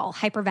Tell All,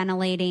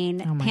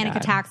 hyperventilating, panic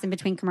attacks in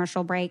between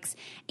commercial breaks.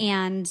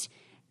 And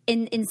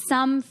in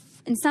some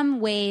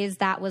ways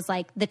that was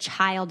like the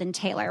child in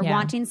Taylor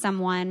wanting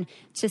someone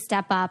to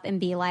step up and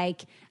be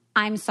like,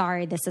 I'm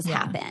sorry this has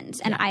happened.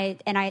 And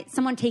I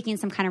someone taking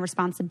some kind of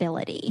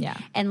responsibility. Yeah.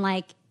 And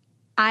like,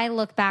 I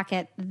look back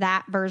at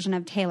that version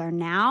of Taylor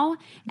now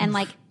and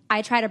like,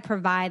 I try to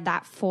provide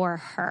that for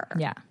her.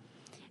 Yeah.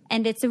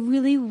 And it's a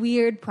really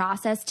weird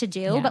process to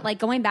do, but like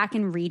going back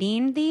and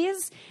reading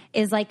these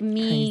is like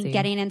me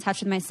getting in touch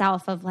with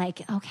myself of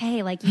like,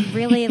 okay, like you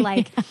really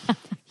like,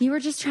 you were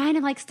just trying to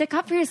like stick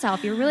up for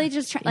yourself. You're really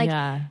just trying,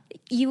 like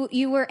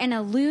you were in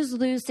a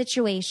lose-lose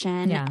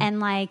situation and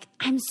like,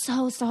 I'm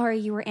so sorry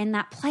you were in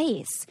that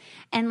place.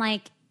 And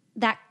like,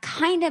 that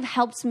kind of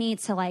helps me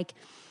to like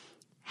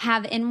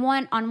have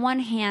on one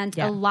hand,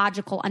 a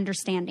logical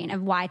understanding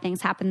of why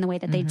things happened the way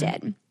that they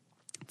did,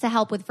 to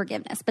help with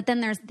forgiveness. But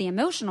then there's the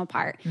emotional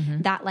part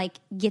that like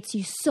gets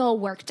you so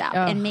worked up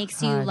and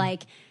makes you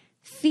like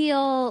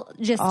feel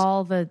just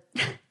all the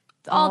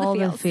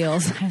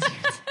feels.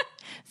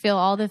 feel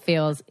all the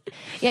feels.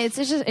 Yeah,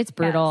 it's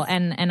brutal.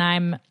 Yes. And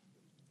I'm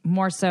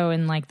more so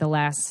in like the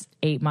last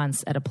 8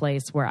 months at a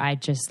place where I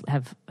just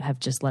have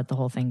just let the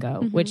whole thing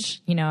go,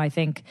 which, you know, I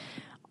think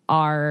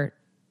our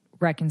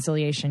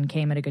reconciliation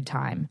came at a good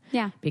time.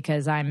 Yeah.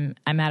 Because I'm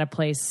at a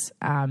place,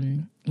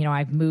 you know,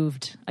 I've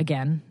moved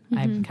again.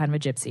 I'm kind of a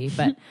gypsy,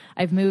 but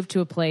I've moved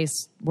to a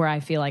place where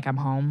I feel like I'm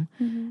home,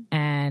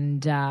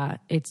 and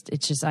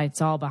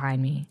it's all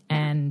behind me.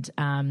 And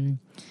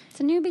it's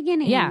a new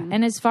beginning. Yeah.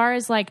 And as far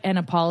as like an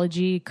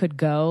apology could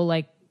go,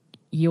 like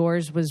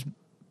yours was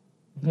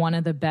one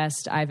of the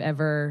best I've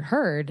ever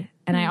heard.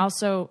 And I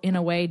also, in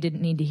a way,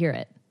 didn't need to hear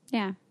it.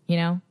 Yeah. You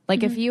know,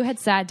 like if you had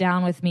sat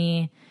down with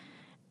me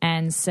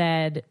and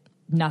said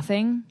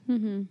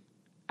nothing,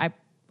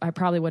 I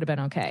probably would have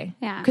been okay.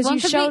 Yeah. Because you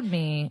showed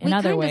me in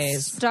other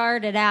ways.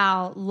 Started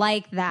out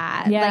like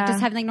that. Yeah. Like just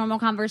having like normal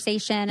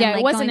conversation. Yeah, and, like,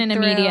 it wasn't an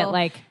immediate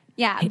like,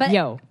 yeah, but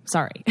yo,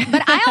 sorry.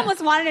 But I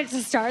almost wanted it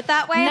to start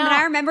that way. No. And then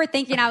I remember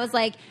thinking, I was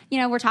like, you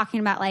know, we're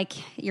talking about like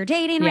you're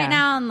dating right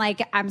now, and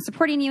like I'm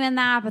supporting you in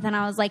that. But then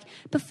I was like,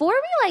 before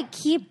we like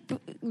keep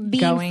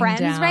being Going friends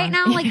down. Right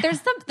now, like there's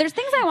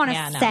things I want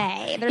to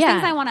say. There's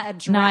things I want to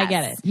address. No, I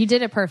get it. You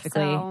did it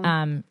perfectly. So,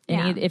 and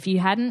if you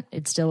hadn't,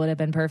 it still would have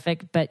been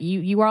perfect. But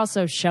you were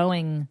also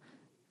showing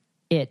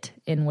it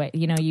in way,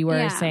 you know, you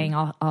were saying,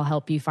 I'll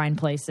help you find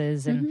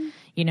places, and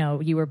you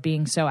know, you were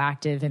being so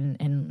active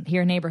and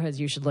here are neighborhoods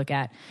you should look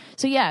at.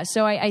 So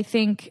so I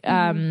think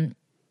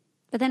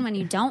but then when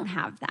you don't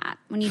have that,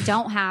 when you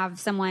don't have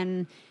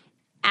someone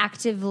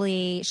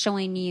actively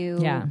showing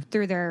you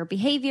through their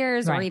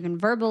behaviors or even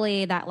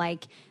verbally that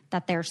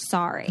they're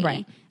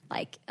sorry,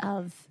 like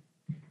of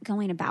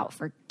going about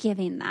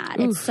forgiving that,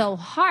 it's so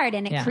hard,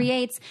 and it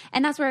creates,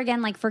 and that's where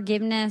again, like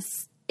forgiveness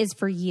is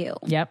for you.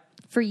 Yep.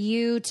 For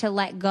you to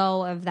let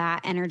go of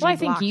that energy. Well, I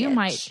think blockage. you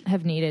might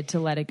have needed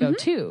to let it go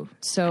too.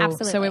 So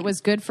it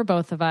was good for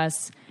both of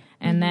us.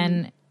 And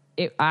then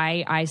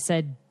I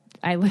said,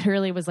 I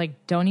literally was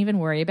like, don't even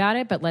worry about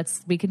it, but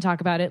we can talk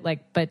about it.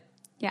 Like, but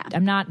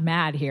I'm not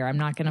mad here. I'm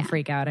not going to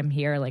freak out. I'm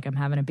here. Like I'm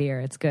having a beer.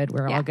 It's good.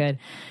 We're all good.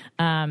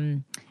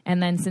 And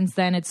then since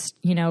then it's,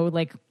 you know,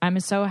 like I'm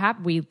so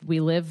happy we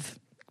live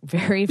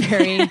very,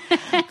 very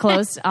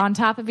close on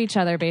top of each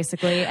other,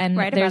 basically. And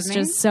there's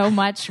just so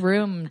much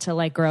room to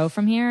like grow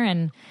from here.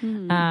 And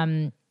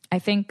I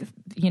think,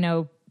 you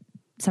know,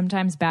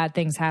 sometimes bad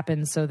things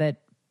happen so that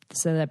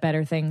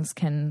better things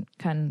can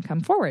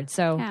come forward.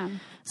 So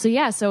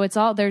it's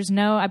all, there's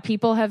no,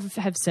 people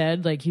have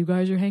said like, you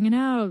guys are hanging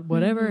out,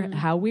 whatever,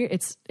 how weird.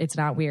 It's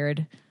not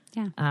weird.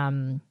 Yeah.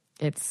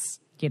 It's,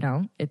 you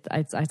know,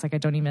 it's like, I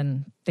don't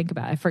even think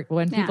about it.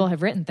 When people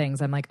have written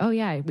things, I'm like, oh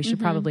yeah, we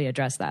should probably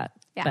address that.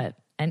 Yeah.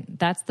 And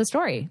that's the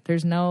story.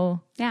 There's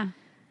no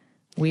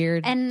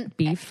weird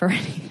beef or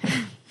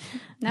anything.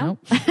 Nope.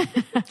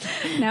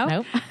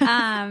 Nope.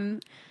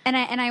 And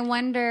I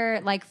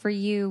wonder, like for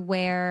you,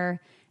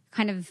 where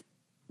kind of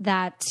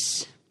that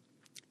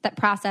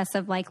process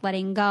of like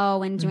letting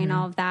go and doing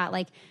all of that,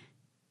 like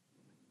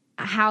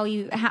how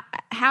you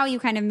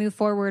kind of move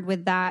forward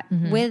with that,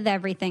 with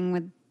everything,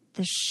 with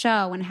the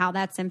show and how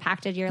that's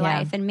impacted your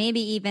life, and maybe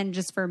even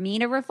just for me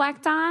to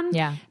reflect on.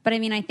 Yeah. But I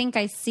mean, I think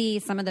I see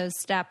some of those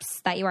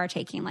steps that you are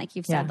taking, like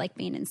you've said, like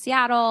being in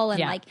Seattle and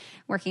like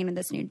working in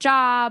this new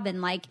job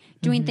and like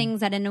doing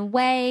things that in a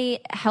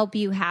way help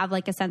you have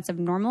like a sense of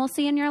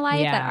normalcy in your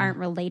life that aren't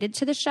related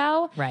to the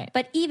show. Right.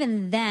 But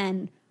even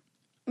then,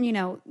 you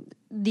know,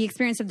 the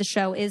experience of the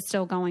show is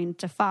still going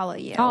to follow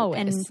you.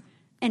 Always.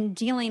 And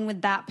dealing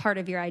with that part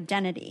of your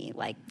identity,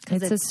 like,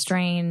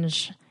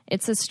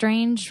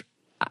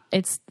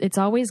 it's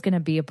always going to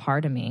be a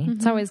part of me.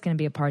 It's always going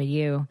to be a part of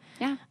you.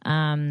 Yeah.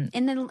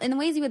 In the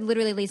ways you would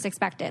literally least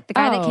expect it. The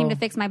guy that came to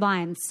fix my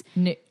blinds.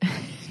 The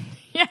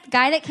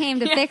guy that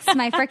came to fix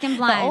my freaking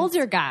blinds. The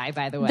older guy,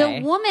 by the way.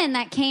 The woman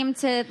that came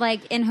to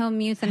like in-home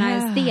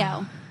euthanize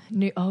Theo.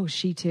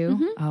 She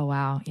too? Oh,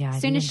 wow. Yeah. As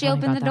soon as she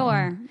opened the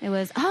door, it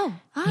was,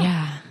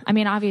 Yeah. I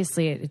mean,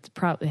 obviously it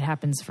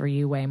happens for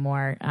you way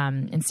more.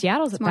 In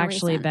Seattle, it's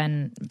actually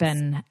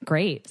been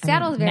great.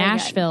 Seattle's very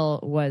Nashville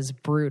was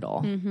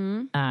brutal.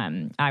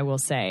 I will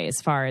say,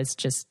 as far as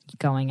just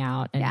going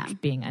out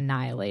and being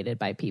annihilated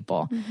by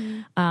people.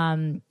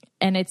 And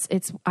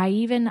I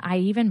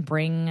even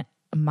bring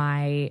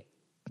my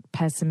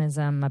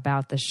pessimism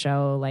about the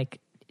show, like,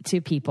 to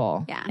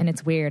people. Yeah. And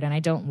it's weird and I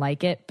don't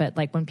like it, but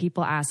like when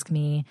people ask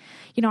me,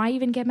 you know, I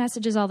even get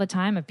messages all the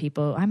time of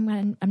people,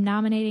 I'm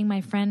nominating my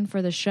friend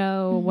for the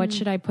show. What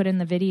should I put in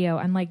the video?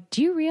 I'm like,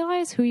 do you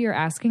realize who you're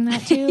asking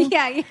that to?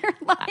 Yeah, you're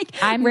like,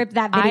 rip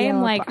that video I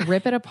am apart. Like,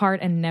 rip it apart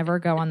and never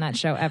go on that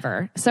show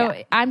ever. So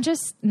I'm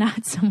just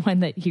not someone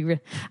that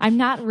I'm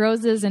not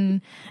roses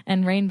and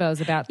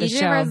rainbows about the show.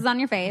 You do roses on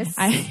your face.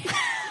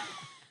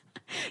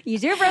 You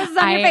do have roses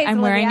on your face,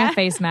 I'm wearing Olivia. a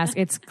face mask.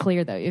 It's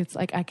clear though. It's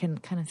like I can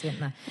kind of see it in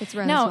the. It's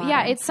rose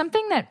water. It's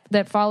something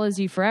that follows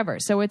you forever.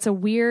 So it's a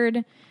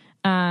weird.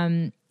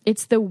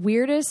 It's the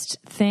weirdest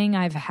thing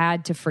I've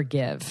had to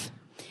forgive,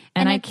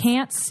 and I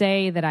can't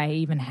say that I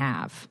even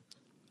have.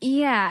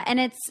 Yeah, and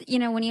it's, you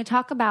know, when you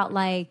talk about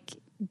like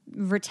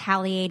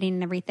retaliating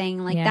and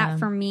everything like that.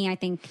 For me, I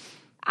think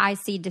I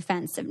see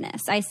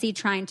defensiveness. I see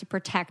trying to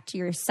protect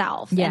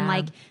yourself. And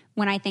like,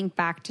 when I think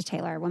back to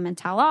Taylor, Women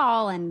Tell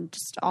All, and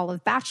just all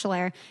of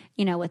Bachelor,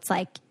 you know, it's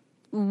like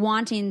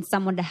wanting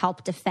someone to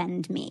help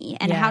defend me.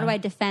 And how do I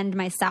defend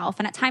myself?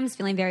 And at times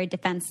feeling very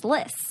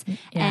defenseless.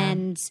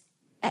 And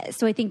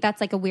so I think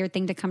that's like a weird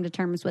thing to come to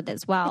terms with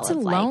as well. It's a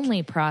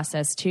lonely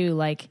process too.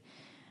 Like,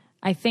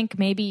 I think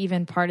maybe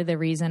even part of the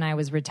reason I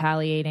was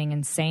retaliating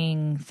and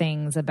saying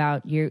things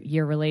about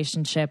your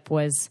relationship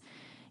was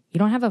you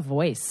don't have a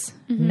voice.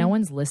 No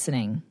one's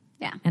listening.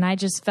 Yeah. And I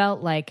just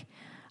felt like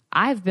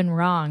I've been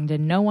wronged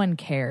and no one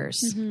cares.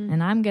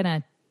 And I'm going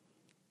to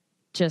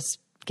just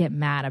get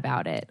mad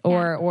about it.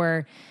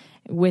 Or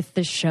with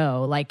the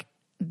show, like,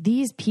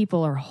 these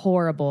people are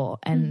horrible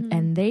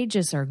and they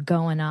just are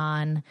going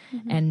on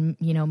and,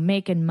 you know,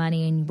 making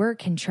money, and we're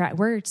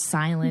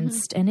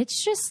silenced. And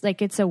it's just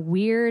like, it's a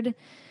weird,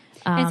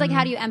 it's like,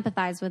 how do you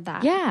empathize with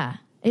that? Yeah.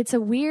 It's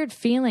a weird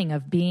feeling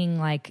of being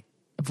like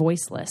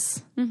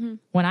voiceless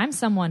when I'm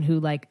someone who,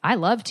 like, I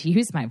love to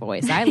use my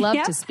voice. I love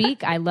to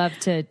speak. I love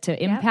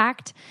to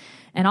impact.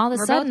 And all of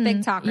a sudden, both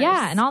big talkers.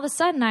 And all of a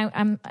sudden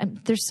I'm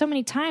there's so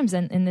many times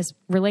in this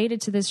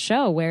related to this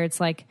show where it's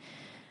like,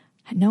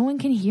 no one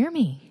can hear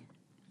me.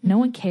 No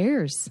one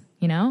cares.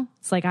 You know,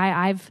 it's like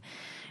I've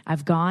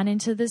gone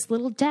into this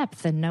little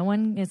depth and no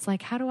one, it's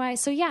like, how do I,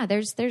 so yeah,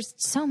 there's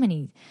so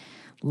many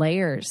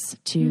layers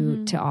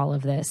to all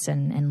of this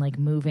and like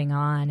moving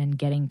on and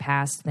getting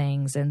past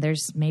things. And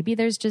there's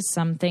just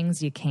some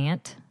things you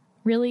can't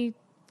really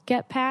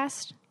get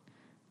past.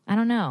 I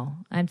don't know.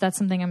 That's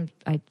something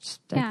I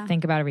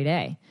think about every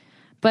day.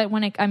 But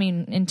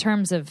in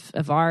terms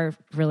of our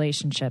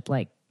relationship,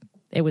 like,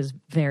 it was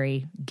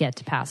very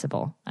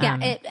passable.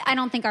 Yeah, I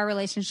don't think our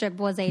relationship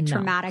was a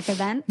traumatic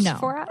event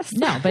for us.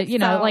 No, but you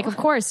know, like, of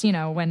course, you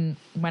know, when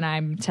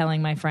I'm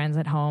telling my friends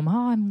at home,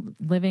 oh, I'm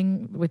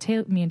living with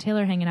me and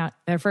Taylor hanging out,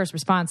 their first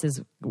response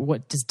is,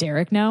 what, does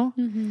Derek know?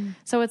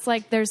 So it's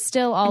like, there's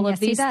still all of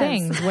these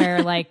things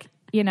where, like,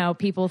 you know,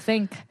 people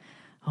think,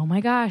 oh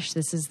my gosh,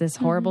 this is this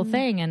horrible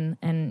thing.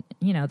 And,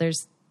 you know,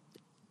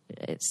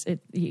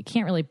 you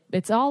can't really,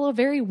 it's all a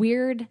very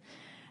weird.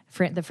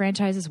 The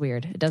franchise is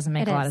weird. It doesn't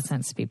make a lot of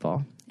sense to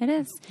people. It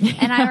is.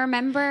 And I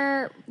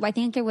remember, I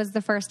think it was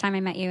the first time I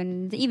met you,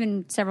 and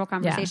even several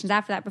conversations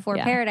after that, before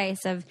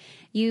Paradise, of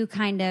you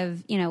kind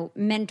of, you know,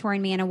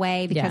 mentoring me in a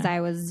way because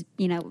I was,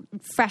 you know,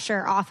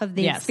 fresher off of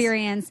the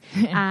experience,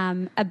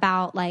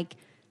 about like,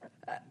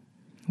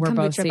 we're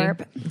both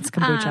burp. It's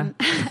kombucha.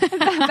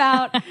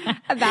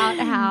 About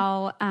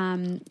how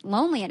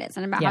lonely it is,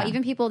 and about how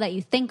even people that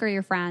you think are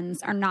your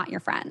friends are not your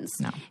friends.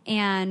 No.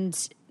 And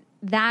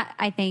that,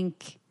 I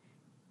think,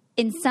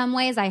 in some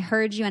ways I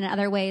heard you, and in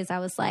other ways I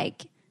was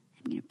like,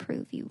 I'm going to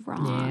prove you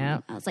wrong. Yeah.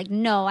 I was like,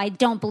 no, I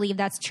don't believe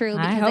that's true,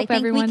 because I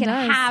think we can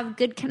have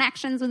good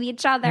connections with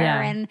each other.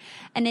 And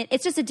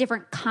it's just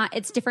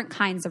it's different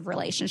kinds of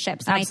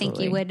relationships. And I think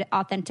you would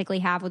authentically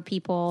have with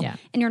people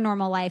in your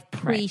normal life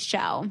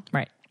pre-show.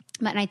 Right.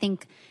 But I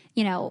think,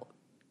 you know,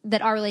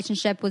 that our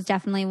relationship was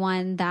definitely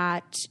one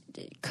that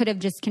could have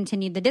just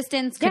continued the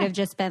distance, could have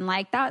just been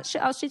like,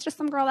 she's just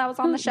some girl that was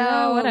on the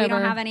show. We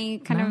don't have any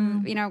kind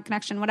of, you know,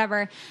 connection,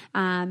 whatever.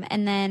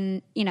 And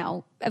then, you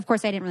know, of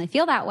course I didn't really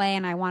feel that way,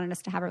 and I wanted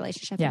us to have a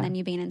relationship. And then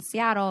you being in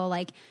Seattle,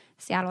 like,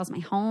 Seattle is my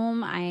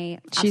home.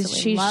 She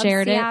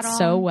shared Seattle. It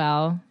so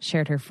well,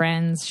 shared her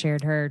friends,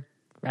 shared her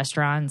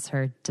restaurants,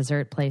 her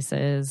dessert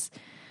places,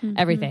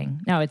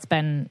 everything. No, it's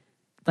been,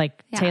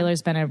 like,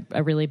 Taylor's been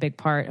a really big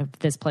part of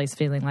this place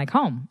feeling like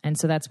home. And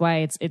so that's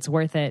why it's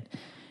worth it.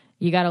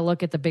 You got to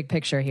look at the big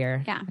picture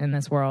here in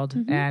this world.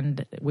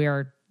 And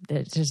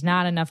there's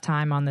not enough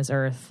time on this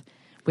earth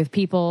with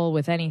people,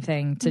 with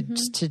anything to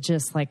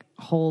just like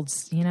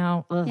holds, you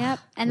know. Ugh,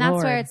 and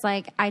that's where it's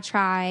like, I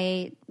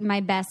try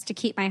my best to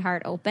keep my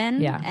heart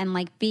open and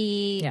like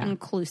be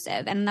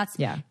inclusive. And that's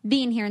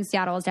being here in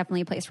Seattle is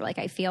definitely a place where, like,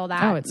 I feel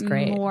that. Oh, it's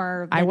great.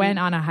 I went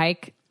on a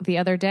hike the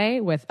other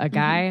day with a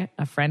guy,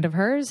 a friend of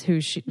hers,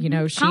 who she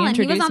Colin,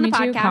 introduced me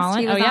to. Colin,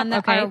 he was on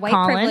our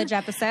white privilege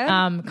episode.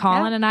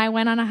 Colin and I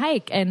went on a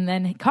hike, and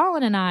then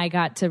Colin and I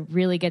got to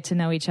really get to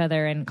know each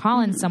other. And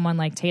Colin's someone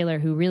like Taylor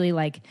who really,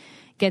 like,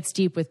 gets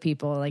deep with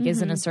people, like,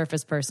 isn't a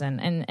surface person.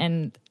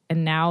 And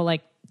now,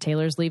 like,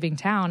 Taylor's leaving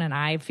town, and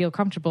I feel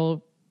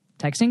comfortable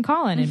texting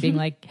Colin and being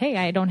like, hey,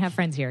 I don't have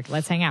friends here,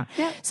 let's hang out.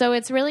 So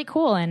it's really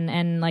cool,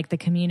 and like, the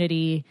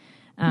community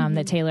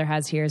that Taylor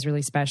has here is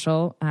really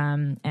special.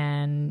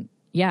 And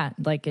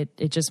like,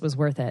 it just was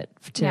worth it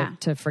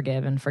to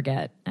forgive and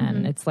forget.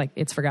 And it's like,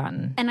 it's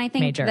forgotten. And I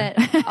think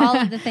that all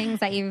of the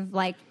things that you've,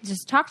 like,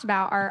 just talked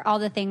about are all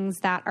the things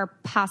that are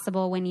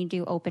possible when you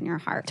do open your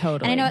heart.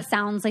 Totally. And I know it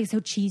sounds like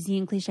so cheesy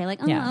and cliche,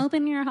 like,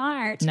 open your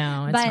heart.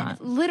 No, it's not.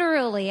 But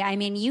literally, I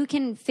mean, you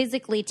can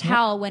physically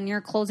tell when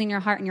you're closing your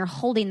heart and you're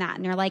holding that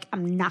and you're like,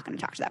 I'm not going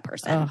to talk to that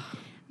person.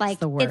 Like,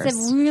 the worst.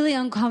 It's a really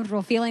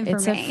uncomfortable feeling for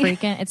me.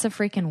 It's a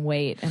freaking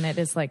weight, and it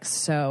is like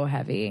so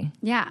heavy.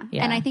 Yeah.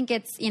 And I think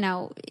it's,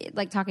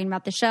 like talking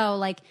about the show,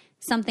 like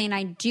something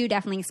I do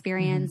definitely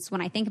experience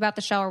when I think about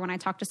the show or when I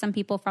talk to some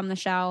people from the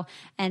show.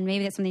 And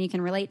maybe that's something you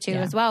can relate to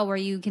as well, where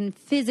you can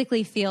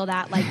physically feel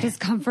that like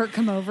discomfort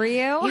come over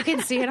you. You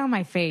can see it on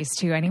my face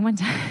too.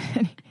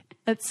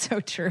 That's so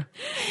true.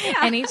 Yeah.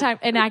 Anytime.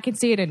 And I can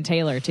see it in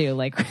Taylor too.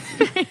 Like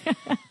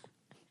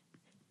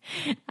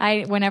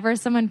whenever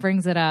someone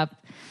brings it up,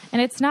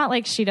 and it's not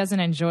like she doesn't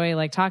enjoy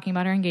like talking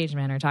about her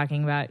engagement or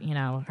talking about,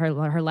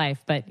 her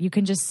life, but you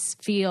can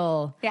just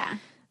feel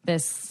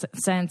this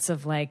sense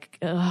of like,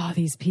 oh,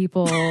 these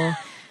people.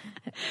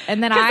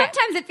 And then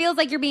sometimes it feels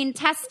like you're being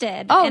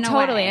tested. Oh, in a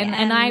totally. way.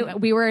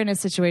 And we were in a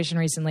situation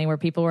recently where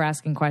people were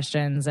asking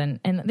questions, and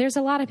there's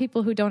a lot of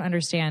people who don't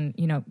understand,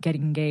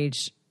 getting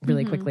engaged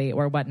really quickly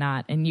or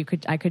whatnot. And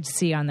I could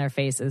see on their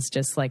faces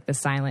just like the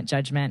silent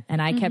judgment.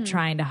 And I kept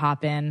trying to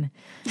hop in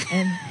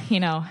and,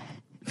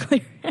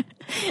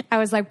 I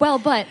was like, well,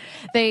 but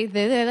they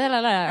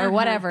or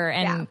whatever.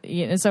 And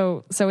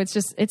so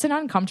it's an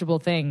uncomfortable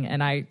thing.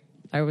 And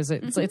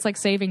it's like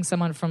saving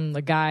someone from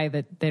the guy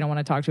that they don't want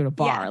to talk to at a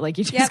bar. Yeah. Like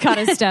you just got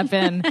to step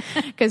in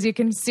because you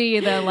can see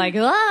the like,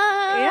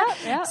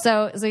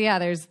 So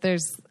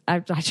there's, I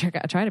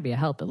try to be a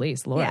help at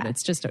least, Lord. Yeah.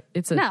 It's just,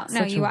 such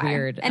a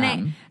weird. And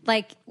I,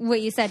 like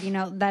what you said,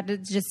 that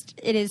it's just,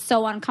 it is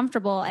so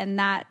uncomfortable, and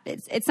that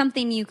it's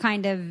something you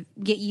kind of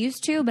get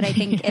used to. But I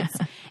think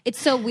it's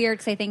so weird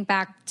because I think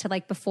back to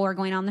like before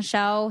going on the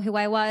show, who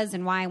I was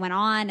and why I went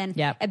on. And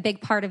a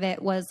big part of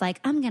it was like,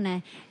 I'm going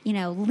to,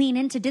 lean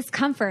into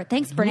discomfort.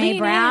 Thanks, Brene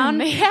Brown.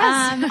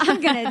 Yes. I'm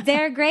going to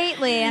dare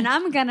greatly, and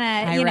I'm going to,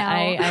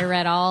 I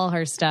read all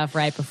her stuff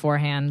right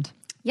beforehand.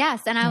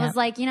 Yes. And I was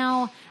like,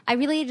 I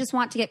really just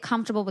want to get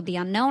comfortable with the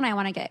unknown. I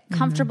want to get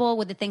comfortable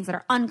with the things that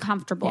are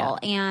uncomfortable.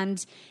 Yeah.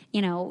 And,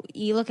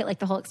 you look at like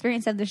the whole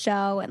experience of the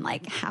show and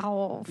like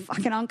how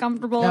fucking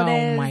uncomfortable it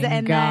is.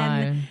 And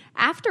then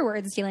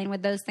afterwards dealing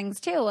with those things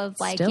too of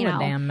like, still a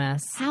damn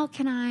mess. How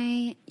can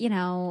I,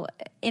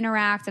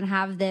 interact and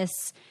have this,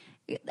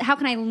 how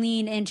can I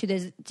lean into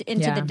the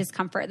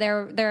discomfort?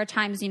 There are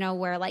times,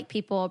 where like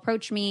people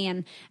approach me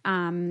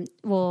and,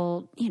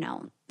 will,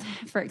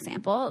 for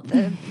example,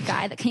 the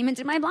guy that came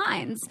into my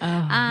blinds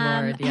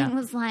and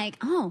was like,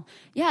 oh,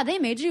 yeah, they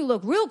made you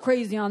look real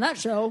crazy on that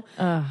show.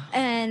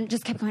 And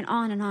just kept going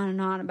on and on and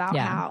on about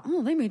how,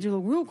 they made you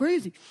look real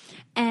crazy.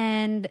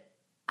 And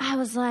I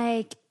was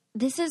like,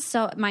 this is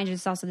so, mind you,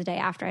 it's also the day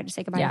after I had to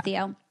say goodbye to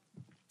Theo.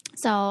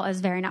 So I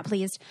was very not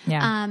pleased.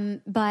 Yeah.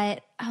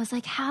 But I was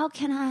like, how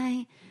can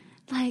I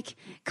like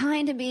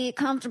kind of be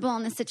comfortable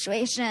in this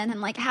situation? And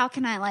like, how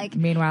can I like...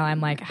 Meanwhile,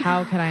 I'm like,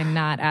 how can I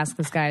not ask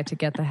this guy to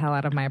get the hell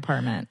out of my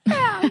apartment?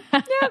 Yeah.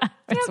 Yep.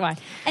 That's why.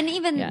 And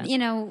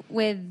even,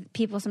 with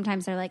people,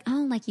 sometimes they're like,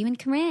 oh, like you and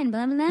Corinne,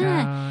 blah, blah, blah. Oh,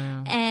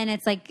 yeah. And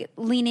it's like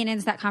leaning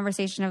into that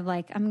conversation of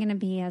like, I'm going to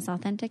be as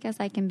authentic as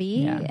I can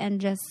be and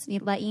just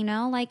let you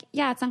know, like,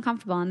 it's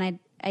uncomfortable. And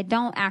I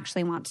don't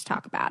actually want to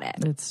talk about it.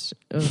 It's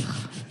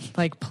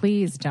like,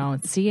 please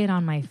don't see it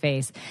on my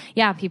face.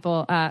 Yeah,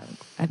 people, I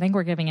think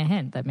we're giving a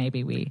hint that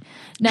maybe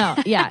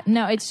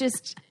it's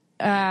just,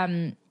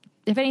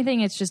 if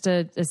anything, it's just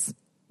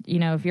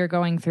if you're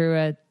going through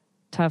a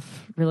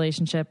tough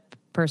relationship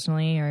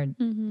personally, or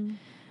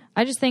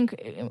I just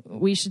think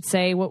we should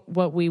say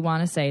what we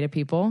want to say to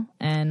people,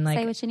 and like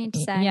say what you need to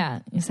say.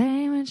 Yeah. You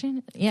say what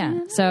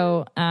you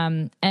So,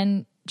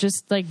 and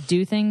just like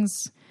do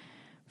things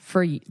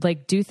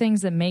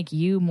that make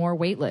you more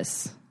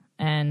weightless.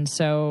 And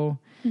so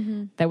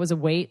that was a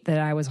weight that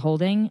I was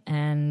holding,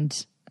 and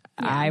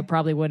I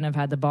probably wouldn't have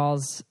had the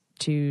balls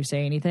to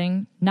say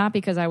anything, not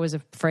because I was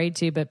afraid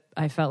to, but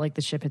I felt like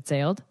the ship had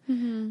sailed.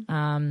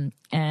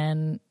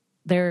 And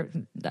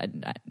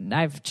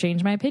I've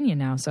changed my opinion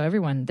now. So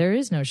there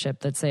is no ship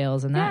that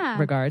sails in that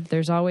regard.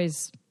 There's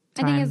always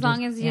time. I think as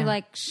long as you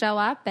like show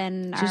up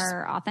and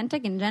are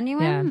authentic and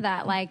genuine,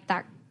 that like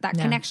that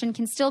connection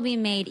can still be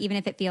made, even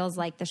if it feels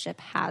like the ship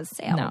has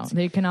sailed. No,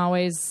 they can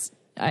always,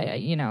 I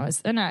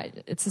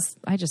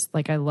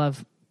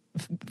love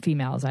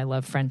females. I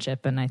love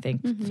friendship, and I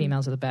think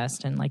females are the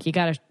best. And like, you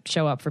got to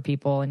show up for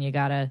people, and you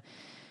got to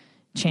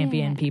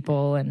champion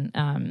people.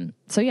 And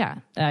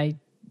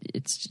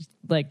it's just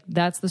like,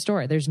 that's the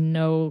story. There's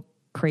no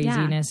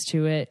craziness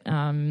to it.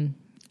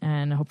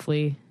 And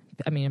hopefully,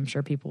 I'm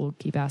sure people will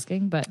keep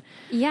asking, but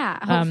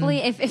hopefully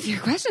if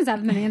your questions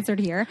haven't been answered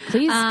here,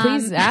 please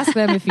ask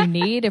them if you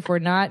need, if we're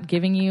not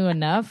giving you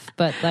enough,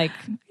 but like,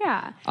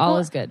 all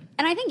is good.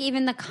 And I think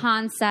even the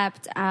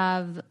concept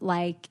of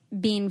like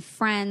being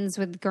friends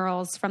with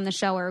girls from the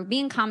show, or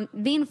being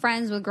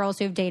friends with girls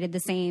who have dated the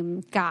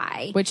same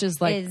guy, which is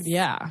like,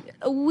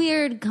 a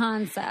weird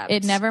concept.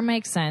 It never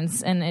makes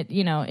sense. And it,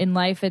 in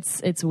life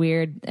it's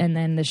weird. And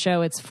then the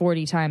show, it's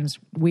 40 times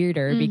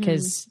weirder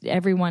because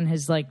everyone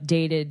has like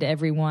dated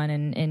everyone,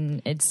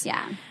 and it's,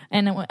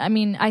 and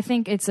I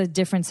think it's a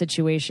different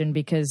situation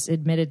because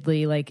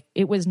admittedly, like,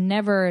 it was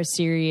never a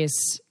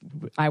serious,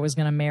 I was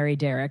going to marry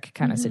Derek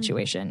kind of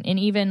situation. And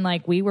even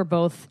like, we were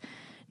both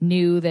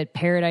knew that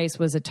paradise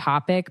was a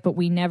topic, but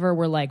we never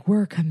were like,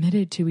 we're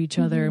committed to each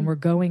other and we're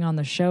going on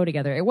the show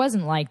together. It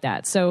wasn't like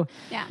that. So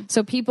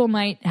people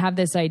might have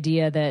this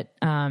idea that,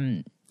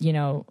 you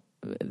know,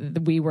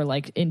 we were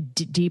like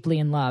deeply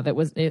in love. That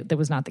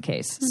was not the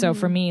case. So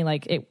for me,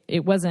 like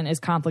it wasn't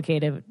as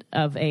complicated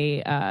of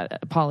a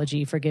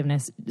apology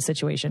forgiveness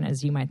situation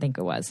as you might think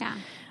it was.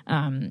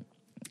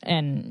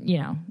 And you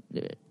know,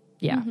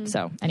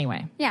 so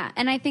anyway. Yeah.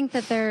 And I think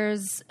that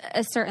there's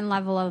a certain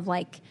level of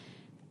like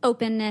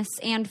openness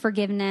and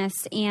forgiveness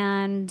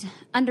and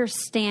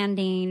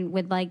understanding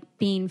with like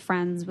being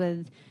friends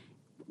with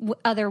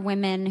other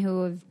women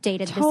who have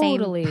dated the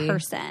same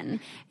person.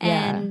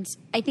 And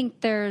I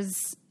think there's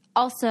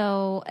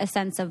also a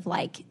sense of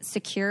like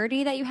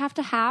security that you have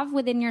to have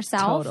within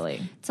yourself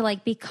to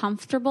like be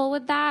comfortable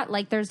with that.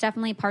 Like there's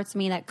definitely parts of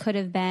me that could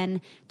have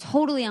been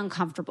totally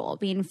uncomfortable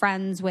being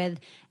friends with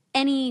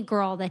any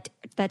girl that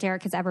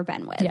Derek has ever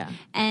been with.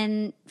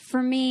 And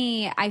for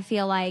me, I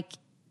feel like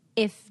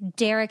if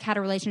Derek had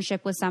a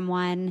relationship with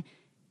someone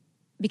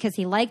because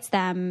he liked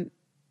them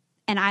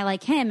and I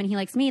like him and he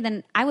likes me,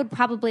 then I would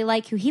probably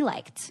like who he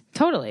liked.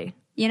 Totally.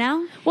 You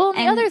know? Well,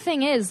 the other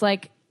thing is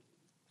like,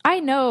 I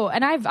know,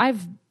 and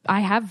I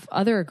have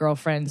other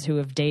girlfriends who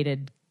have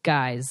dated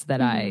guys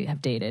that I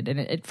have dated. And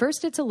at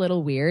first it's a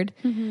little weird,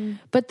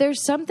 but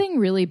there's something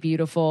really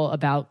beautiful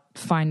about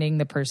finding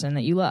the person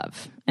that you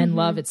love and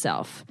love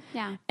itself.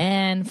 Yeah.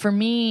 And for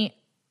me,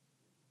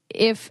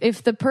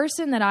 if the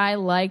person that I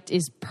liked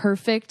is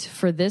perfect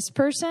for this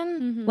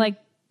person, like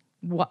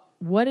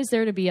what is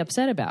there to be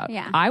upset about?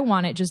 Yeah. I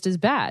want it just as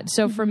bad.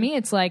 So for me,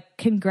 it's like,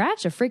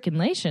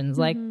 congratulations.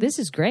 Like, this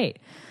is great.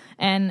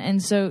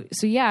 And so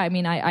yeah, I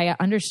mean, I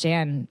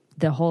understand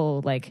the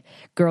whole like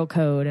girl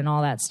code and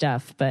all that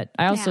stuff, but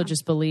I also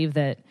just believe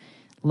that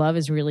love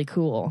is really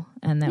cool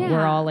and that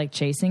we're all like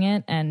chasing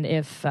it. And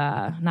if,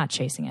 not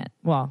chasing it,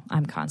 well,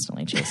 I'm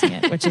constantly chasing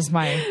it, which is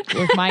my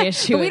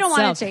issue. But we don't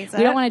want to chase it.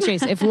 We don't want to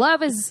chase it. If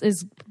love is,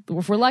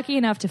 if we're lucky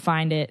enough to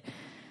find it,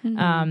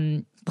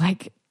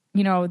 like,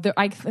 you know,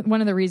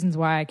 one of the reasons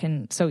why I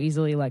can so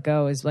easily let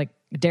go is like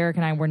Derek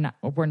and I we're not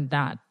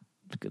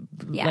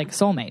like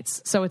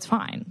soulmates, so it's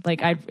fine.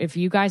 Like if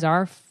you guys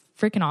are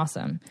freaking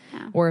awesome,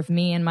 or if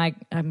me and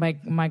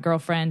my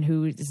girlfriend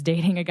who is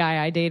dating a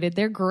guy I dated,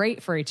 they're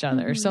great for each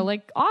other. So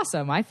like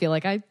awesome. I feel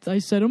like I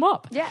set him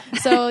up.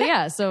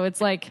 So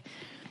it's like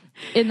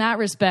in that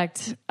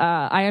respect,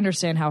 I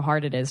understand how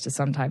hard it is to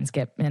sometimes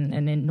get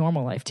in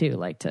normal life too,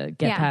 like to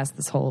get past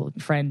this whole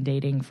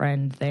dating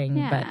friend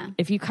thing. But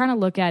if you kind of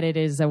look at it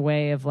as a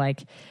way of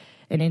like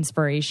an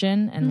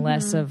inspiration and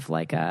less of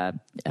like a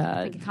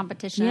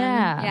competition.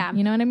 Yeah.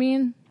 You know what I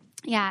mean?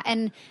 Yeah.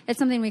 And it's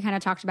something we kind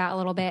of talked about a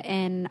little bit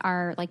in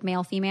our like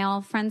male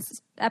female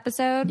friends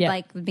episode,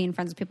 like being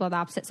friends with people of the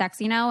opposite sex,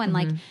 you know? And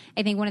like,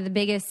 I think one of the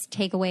biggest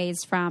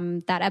takeaways from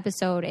that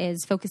episode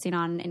is focusing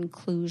on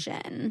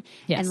inclusion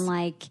and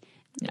like,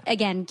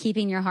 again,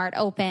 keeping your heart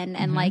open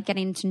and like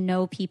getting to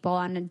know people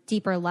on a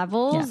deeper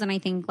levels. And I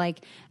think like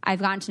I've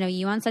gotten to know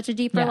you on such a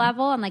deeper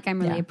level and like I'm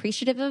really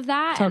appreciative of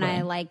that. And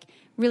I like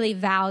really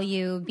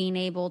value being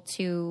able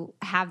to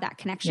have that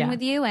connection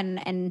with you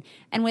and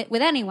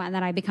with anyone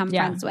that I become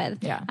friends with.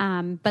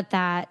 But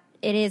that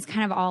it is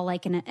kind of all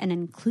like an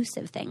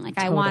inclusive thing. Like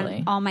I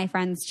want all my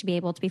friends to be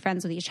able to be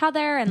friends with each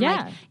other. And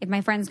like, if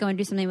my friends go and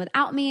do something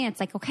without me, it's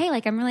like, okay,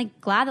 like I'm really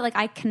glad that like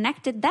I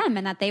connected them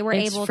and that they were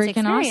able to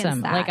experience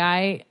awesome. that.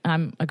 Like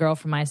I'm a girl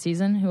from my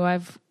season who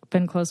I've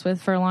been close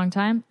with for a long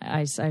time.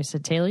 I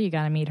said, Taylor, you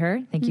got to meet her.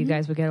 I think you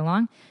guys would get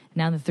along.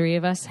 Now the three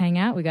of us hang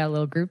out. We got a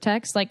little group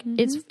text. Like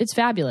it's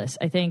fabulous.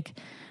 I think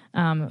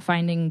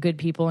finding good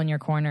people in your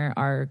corner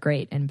are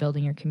great, and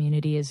building your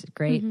community is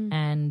great.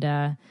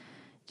 And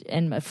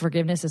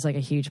forgiveness is like a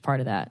huge part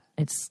of that.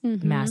 It's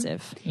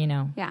massive, you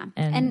know? Yeah.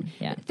 And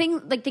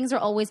things are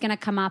always going to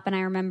come up. And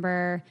I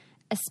remember,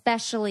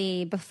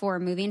 especially before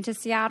moving to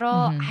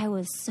Seattle, I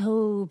was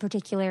so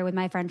particular with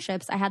my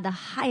friendships. I had the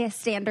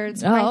highest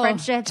standards for my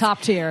friendships.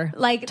 Top tier.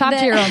 Like top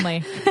tier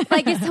only.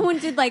 Like if someone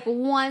did like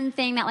one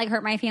thing that like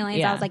hurt my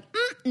feelings, I was like,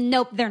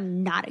 nope, they're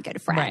not a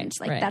good friend.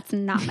 That's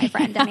not my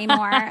friend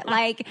anymore.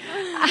 Like,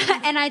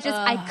 and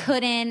I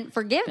couldn't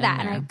forgive that.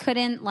 And I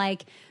couldn't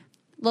like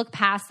look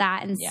past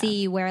that and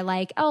see where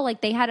like, oh,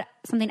 like they had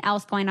something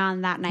else going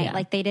on that night.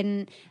 Like they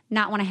didn't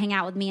not want to hang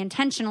out with me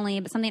intentionally,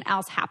 but something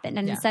else happened.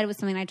 And instead it was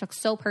something I took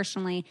so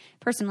personally.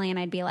 And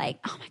I'd be like,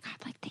 oh my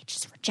God, like they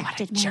just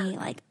rejected me.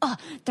 Like, oh,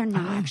 they're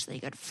not actually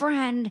a good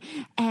friend.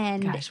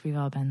 And gosh, we've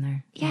all been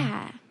there.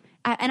 Yeah.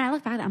 And I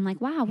look back, I'm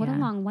like, wow, what a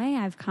long way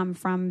I've come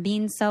from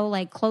being so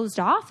like closed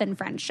off in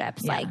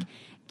friendships. Like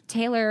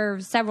Taylor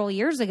several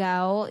years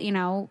ago, you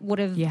know, would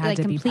have like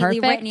completely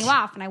written you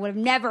off, and I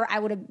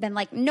would have been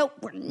like, nope,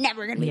 we're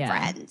never going to be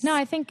friends. No,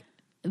 I think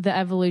the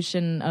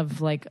evolution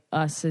of like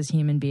us as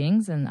human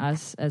beings and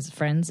us as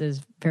friends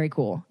is very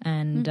cool.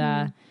 And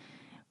I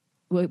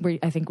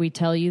think we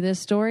tell you this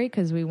story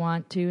because we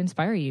want to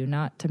inspire you,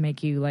 not to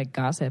make you like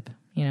gossip,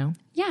 you know?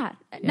 Yeah.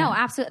 No,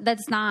 absolutely.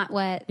 That's not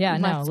what. Yeah,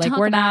 no, like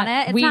we're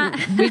not.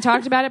 We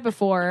talked about it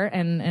before,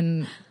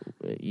 and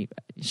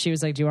she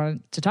was like, do you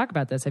want to talk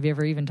about this? Have you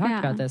ever even talked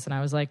about this? And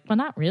I was like, well,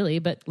 not really,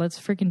 but let's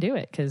freaking do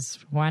it. Cause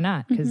why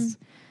not? Cause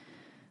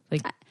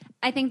like,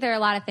 I think there are a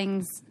lot of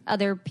things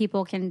other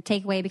people can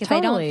take away because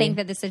I don't think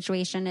that the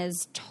situation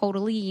is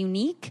totally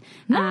unique.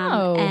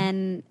 No.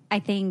 And I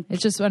think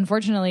it's just,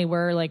 unfortunately,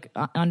 we're like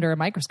under a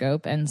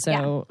microscope. And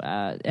so,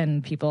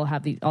 and people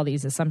have all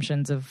these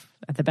assumptions of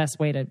the best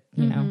way to,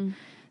 you know,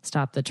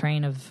 stop the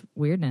train of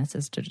weirdness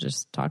is to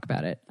just talk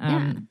about it.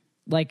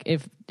 Like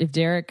if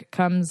Derek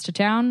comes to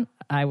town,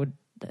 I would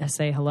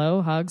say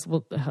hello, hugs,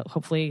 we'll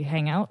hopefully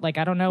hang out. Like,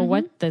 I don't know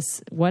what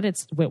it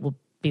will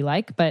be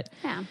like, but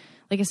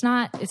like, it's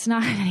not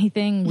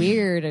anything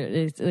weird.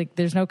 It's like,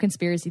 there's no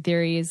conspiracy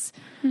theories.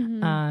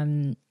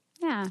 I'm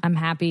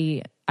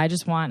happy. I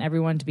just want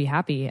everyone to be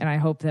happy. And I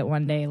hope that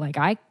one day, like,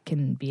 I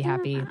can be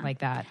happy like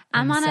that.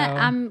 I'm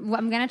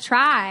going to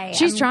try.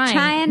 She's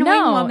trying.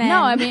 No,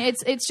 I mean,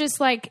 it's just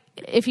like,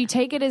 if you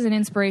take it as an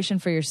inspiration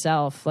for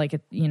yourself, like,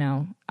 you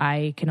know,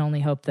 I can only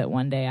hope that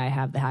one day I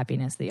have the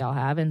happiness that y'all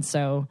have. And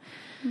so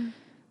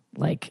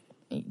like,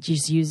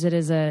 just use it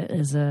as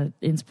a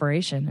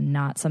inspiration and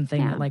not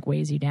something that like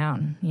weighs you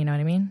down. You know what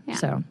I mean? Yeah.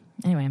 So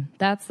anyway,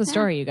 that's the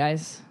story, you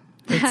guys.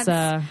 It's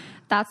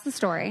that's the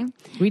story.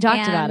 We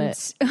talked about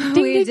it.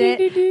 We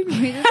did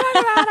talk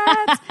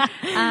about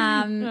it.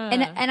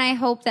 And I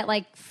hope that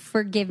like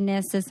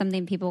forgiveness is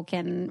something people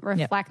can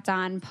reflect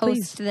on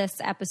post this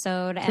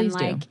episode and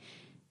like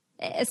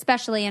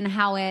especially in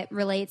how it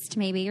relates to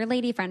maybe your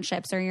lady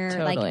friendships or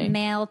your like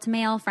male to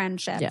male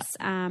friendships.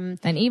 Yeah.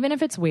 And even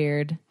if it's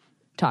weird,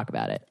 talk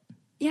about it.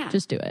 Yeah.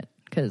 Just do it.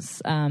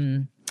 Because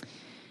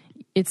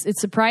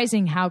it's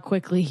surprising how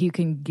quickly you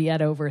can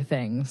get over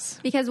things.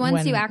 Because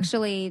once you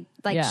actually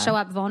like show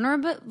up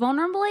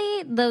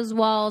vulnerably, those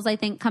walls I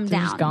think come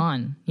down. Just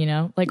gone, you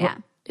know? Like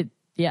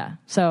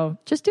So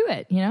just do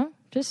it, you know?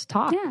 Just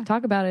talk. Yeah.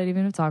 Talk about it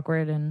even if it's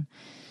awkward and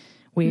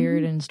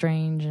weird and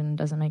strange and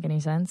doesn't make any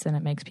sense and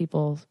it makes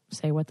people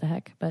say what the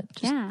heck. But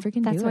just freaking do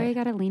it. That's where you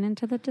gotta lean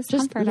into the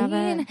discomfort of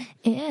it.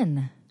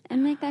 In.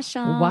 And make that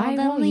show. Why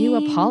won't you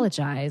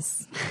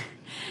apologize?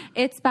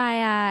 It's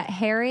by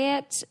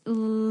Harriet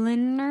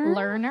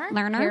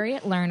Lerner.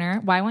 Harriet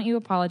Lerner. Why won't you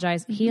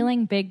apologize?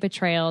 Healing Big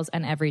Betrayals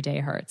and Everyday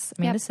Hurts.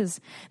 I mean,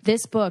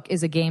 this book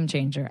is a game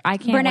changer. I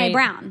can't wait. Brene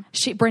Brown.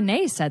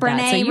 Brene said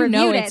that, so you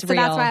know it's real. So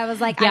that's why I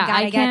was like,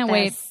 I can't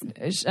wait.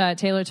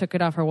 Taylor took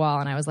it off her wall,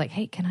 and I was like,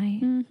 hey, can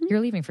I? You're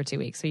leaving for 2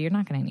 weeks, so you're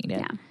not going to need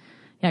it.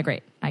 Yeah,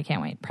 great. I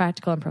can't wait.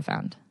 Practical and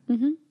profound.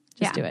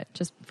 Just do it.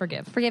 Just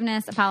forgive.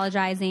 Forgiveness,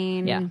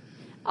 apologizing. Yeah.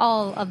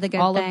 All of the good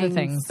things. All of the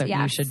things that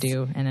you should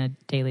do in a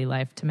daily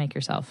life to make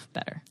yourself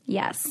better.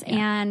 Yes.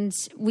 Yeah. And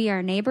we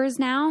are neighbors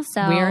now.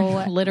 So we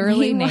are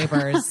literally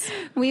neighbors.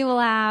 We will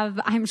have,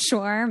 I'm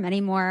sure, many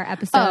more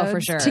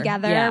episodes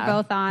together,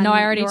 both on. No,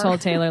 I already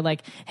told Taylor,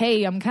 like,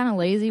 hey, I'm kind of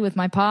lazy with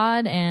my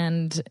pod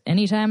and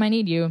anytime I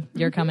need you,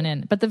 you're coming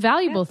in. But the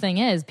valuable thing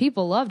is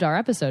people loved our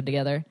episode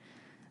together.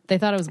 They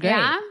thought it was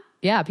great.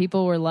 Yeah.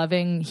 People were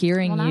loving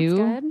hearing you.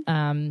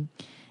 Good.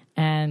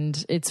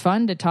 And it's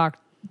fun to talk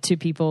to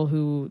people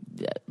who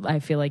I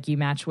feel like you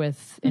match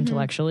with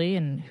intellectually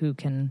and who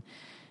can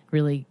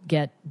really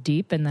get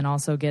deep and then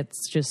also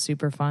gets just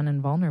super fun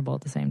and vulnerable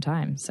at the same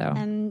time. So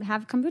and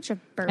have kombucha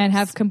burps.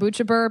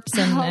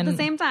 And all at the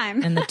same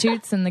time. And the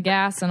toots and the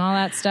gas and all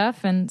that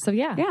stuff. And so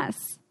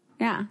Yes.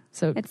 Yeah.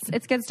 So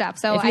it's good stuff.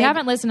 So if you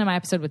haven't listened to my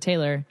episode with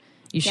Taylor,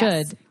 you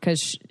should,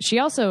 because she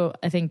also,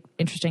 I think,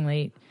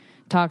 interestingly,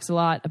 talks a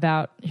lot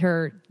about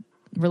her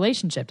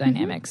relationship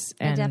dynamics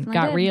and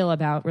got real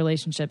about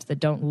relationships that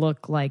don't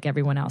look like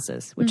everyone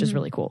else's, which is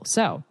really cool.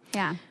 So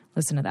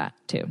listen to that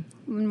too.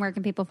 And where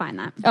can people find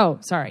that? Oh,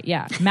 sorry.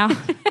 Yeah.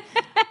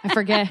 I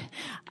forget.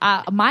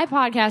 My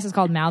podcast is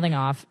called Mouthing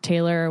Off.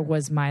 Taylor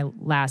was my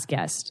last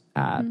guest.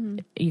 I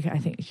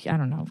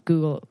don't know.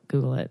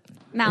 Google it.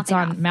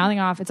 Mouthing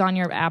Off. It's on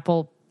your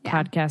Apple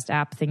podcast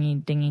app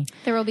thingy dingy.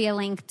 There will be a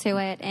link to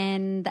it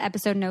in the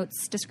episode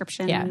notes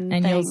description. Yeah,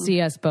 and you'll see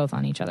us both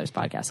on each other's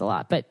podcast a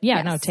lot. But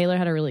Taylor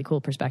had a really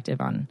cool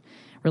perspective on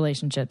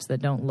relationships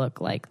that don't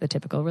look like the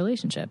typical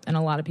relationship, and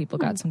a lot of people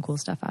got some cool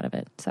stuff out of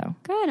it. So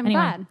good. I'm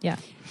glad. Yeah.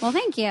 Well,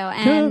 thank you.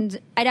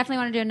 And I definitely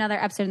want to do another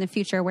episode in the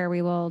future where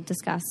we will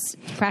discuss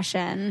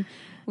depression.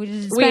 We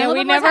just spent a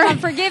little more time on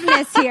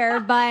forgiveness here,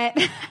 but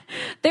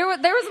there was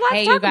a lot to talk about.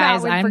 Hey, you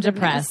guys, I'm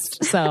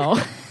depressed, so.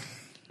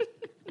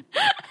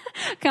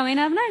 Coming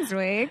up next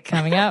week.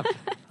 Coming up,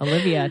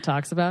 Olivia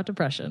talks about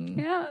depression.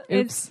 Yeah,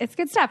 it's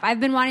good stuff.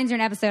 I've been wanting to do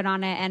an episode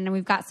on it, and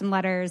we've got some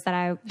letters that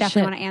I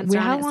definitely want to answer.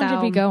 How long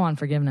did we go on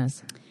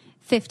forgiveness?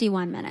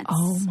 51 minutes.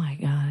 Oh my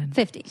God.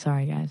 50.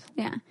 Sorry, guys.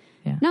 Yeah.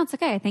 No, it's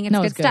okay. I think it's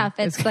good stuff.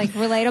 It's like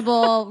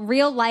relatable,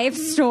 real life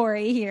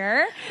story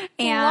here.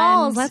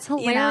 And that's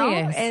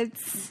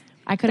hilarious.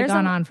 I could have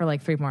gone on for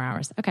like 3 more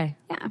hours. Okay.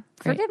 Yeah.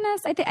 Great.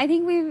 Forgiveness. I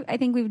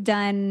think we've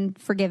done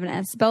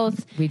forgiveness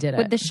both. We did it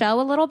with the show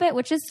a little bit,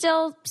 which is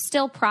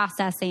still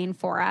processing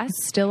for us.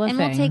 It's still a thing.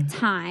 And will take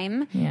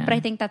time. Yeah. But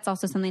I think that's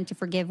also something to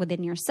forgive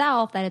within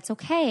yourself, that it's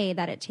okay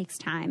that it takes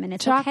time, and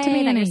it's Talk okay to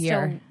me that in you're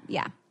a year.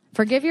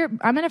 still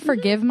I'm going to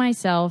forgive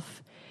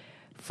myself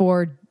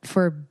for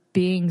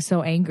being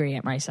so angry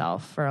at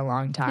myself for a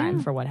long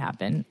time for what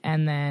happened.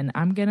 And then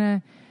I'm going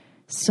to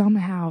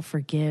somehow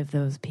forgive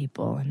those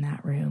people in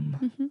that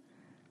room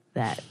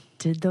that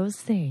did those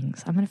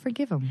things. I'm going to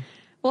forgive them.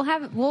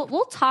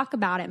 We'll talk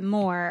about it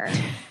more,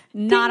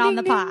 not on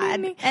the pod.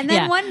 And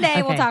then one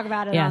day we'll talk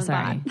about it on the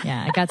pod.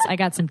 Yeah, I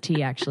got some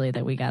tea actually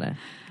that we gotta.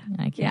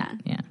 Yeah.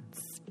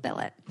 Spill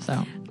it.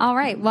 So, all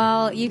right.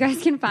 Well, you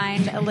guys can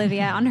find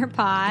Olivia on her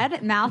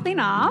pod, Mouthing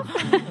Off.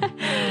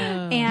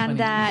 And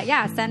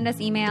send us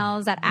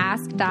emails at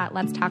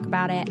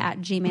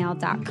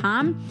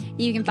ask.letstalkaboutit@gmail.com.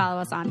 You can follow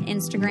us on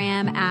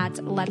Instagram at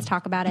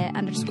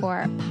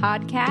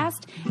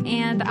letstalkaboutit_podcast.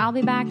 And I'll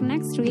be back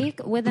next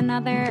week with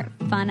another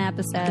fun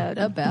episode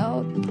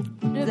about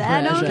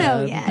I don't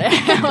know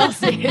yet. We'll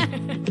see.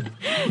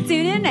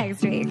 Tune in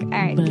next week. All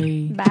right.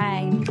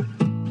 Bye.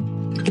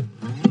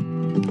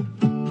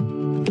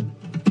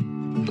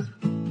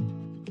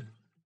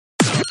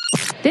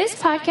 This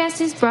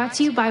podcast is brought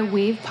to you by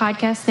Wave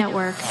Podcast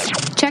Network.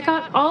 Check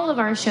out all of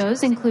our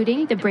shows,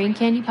 including the Brain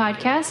Candy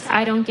Podcast,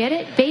 I Don't Get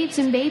It, Babes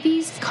and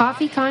Babies,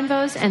 Coffee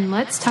Convos, and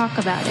Let's Talk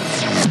About It.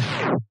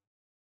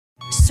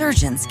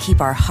 Surgeons keep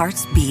our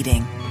hearts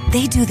beating.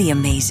 They do the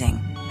amazing,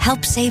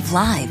 help save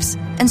lives,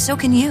 and so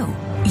can you.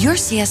 Your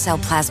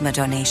CSL plasma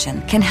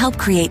donation can help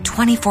create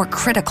 24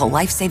 critical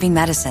life-saving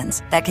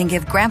medicines that can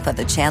give Grandpa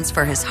the chance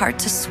for his heart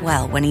to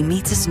swell when he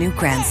meets his new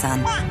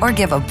grandson, or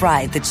give a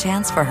bride the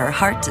chance for her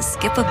heart to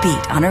skip a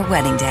beat on her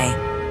wedding day.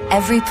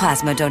 Every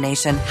plasma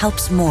donation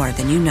helps more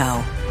than you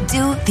know.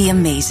 Do the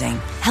amazing.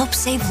 Help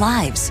save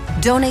lives.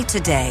 Donate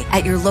today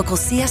at your local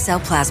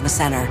CSL Plasma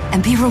Center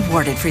and be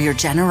rewarded for your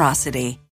generosity.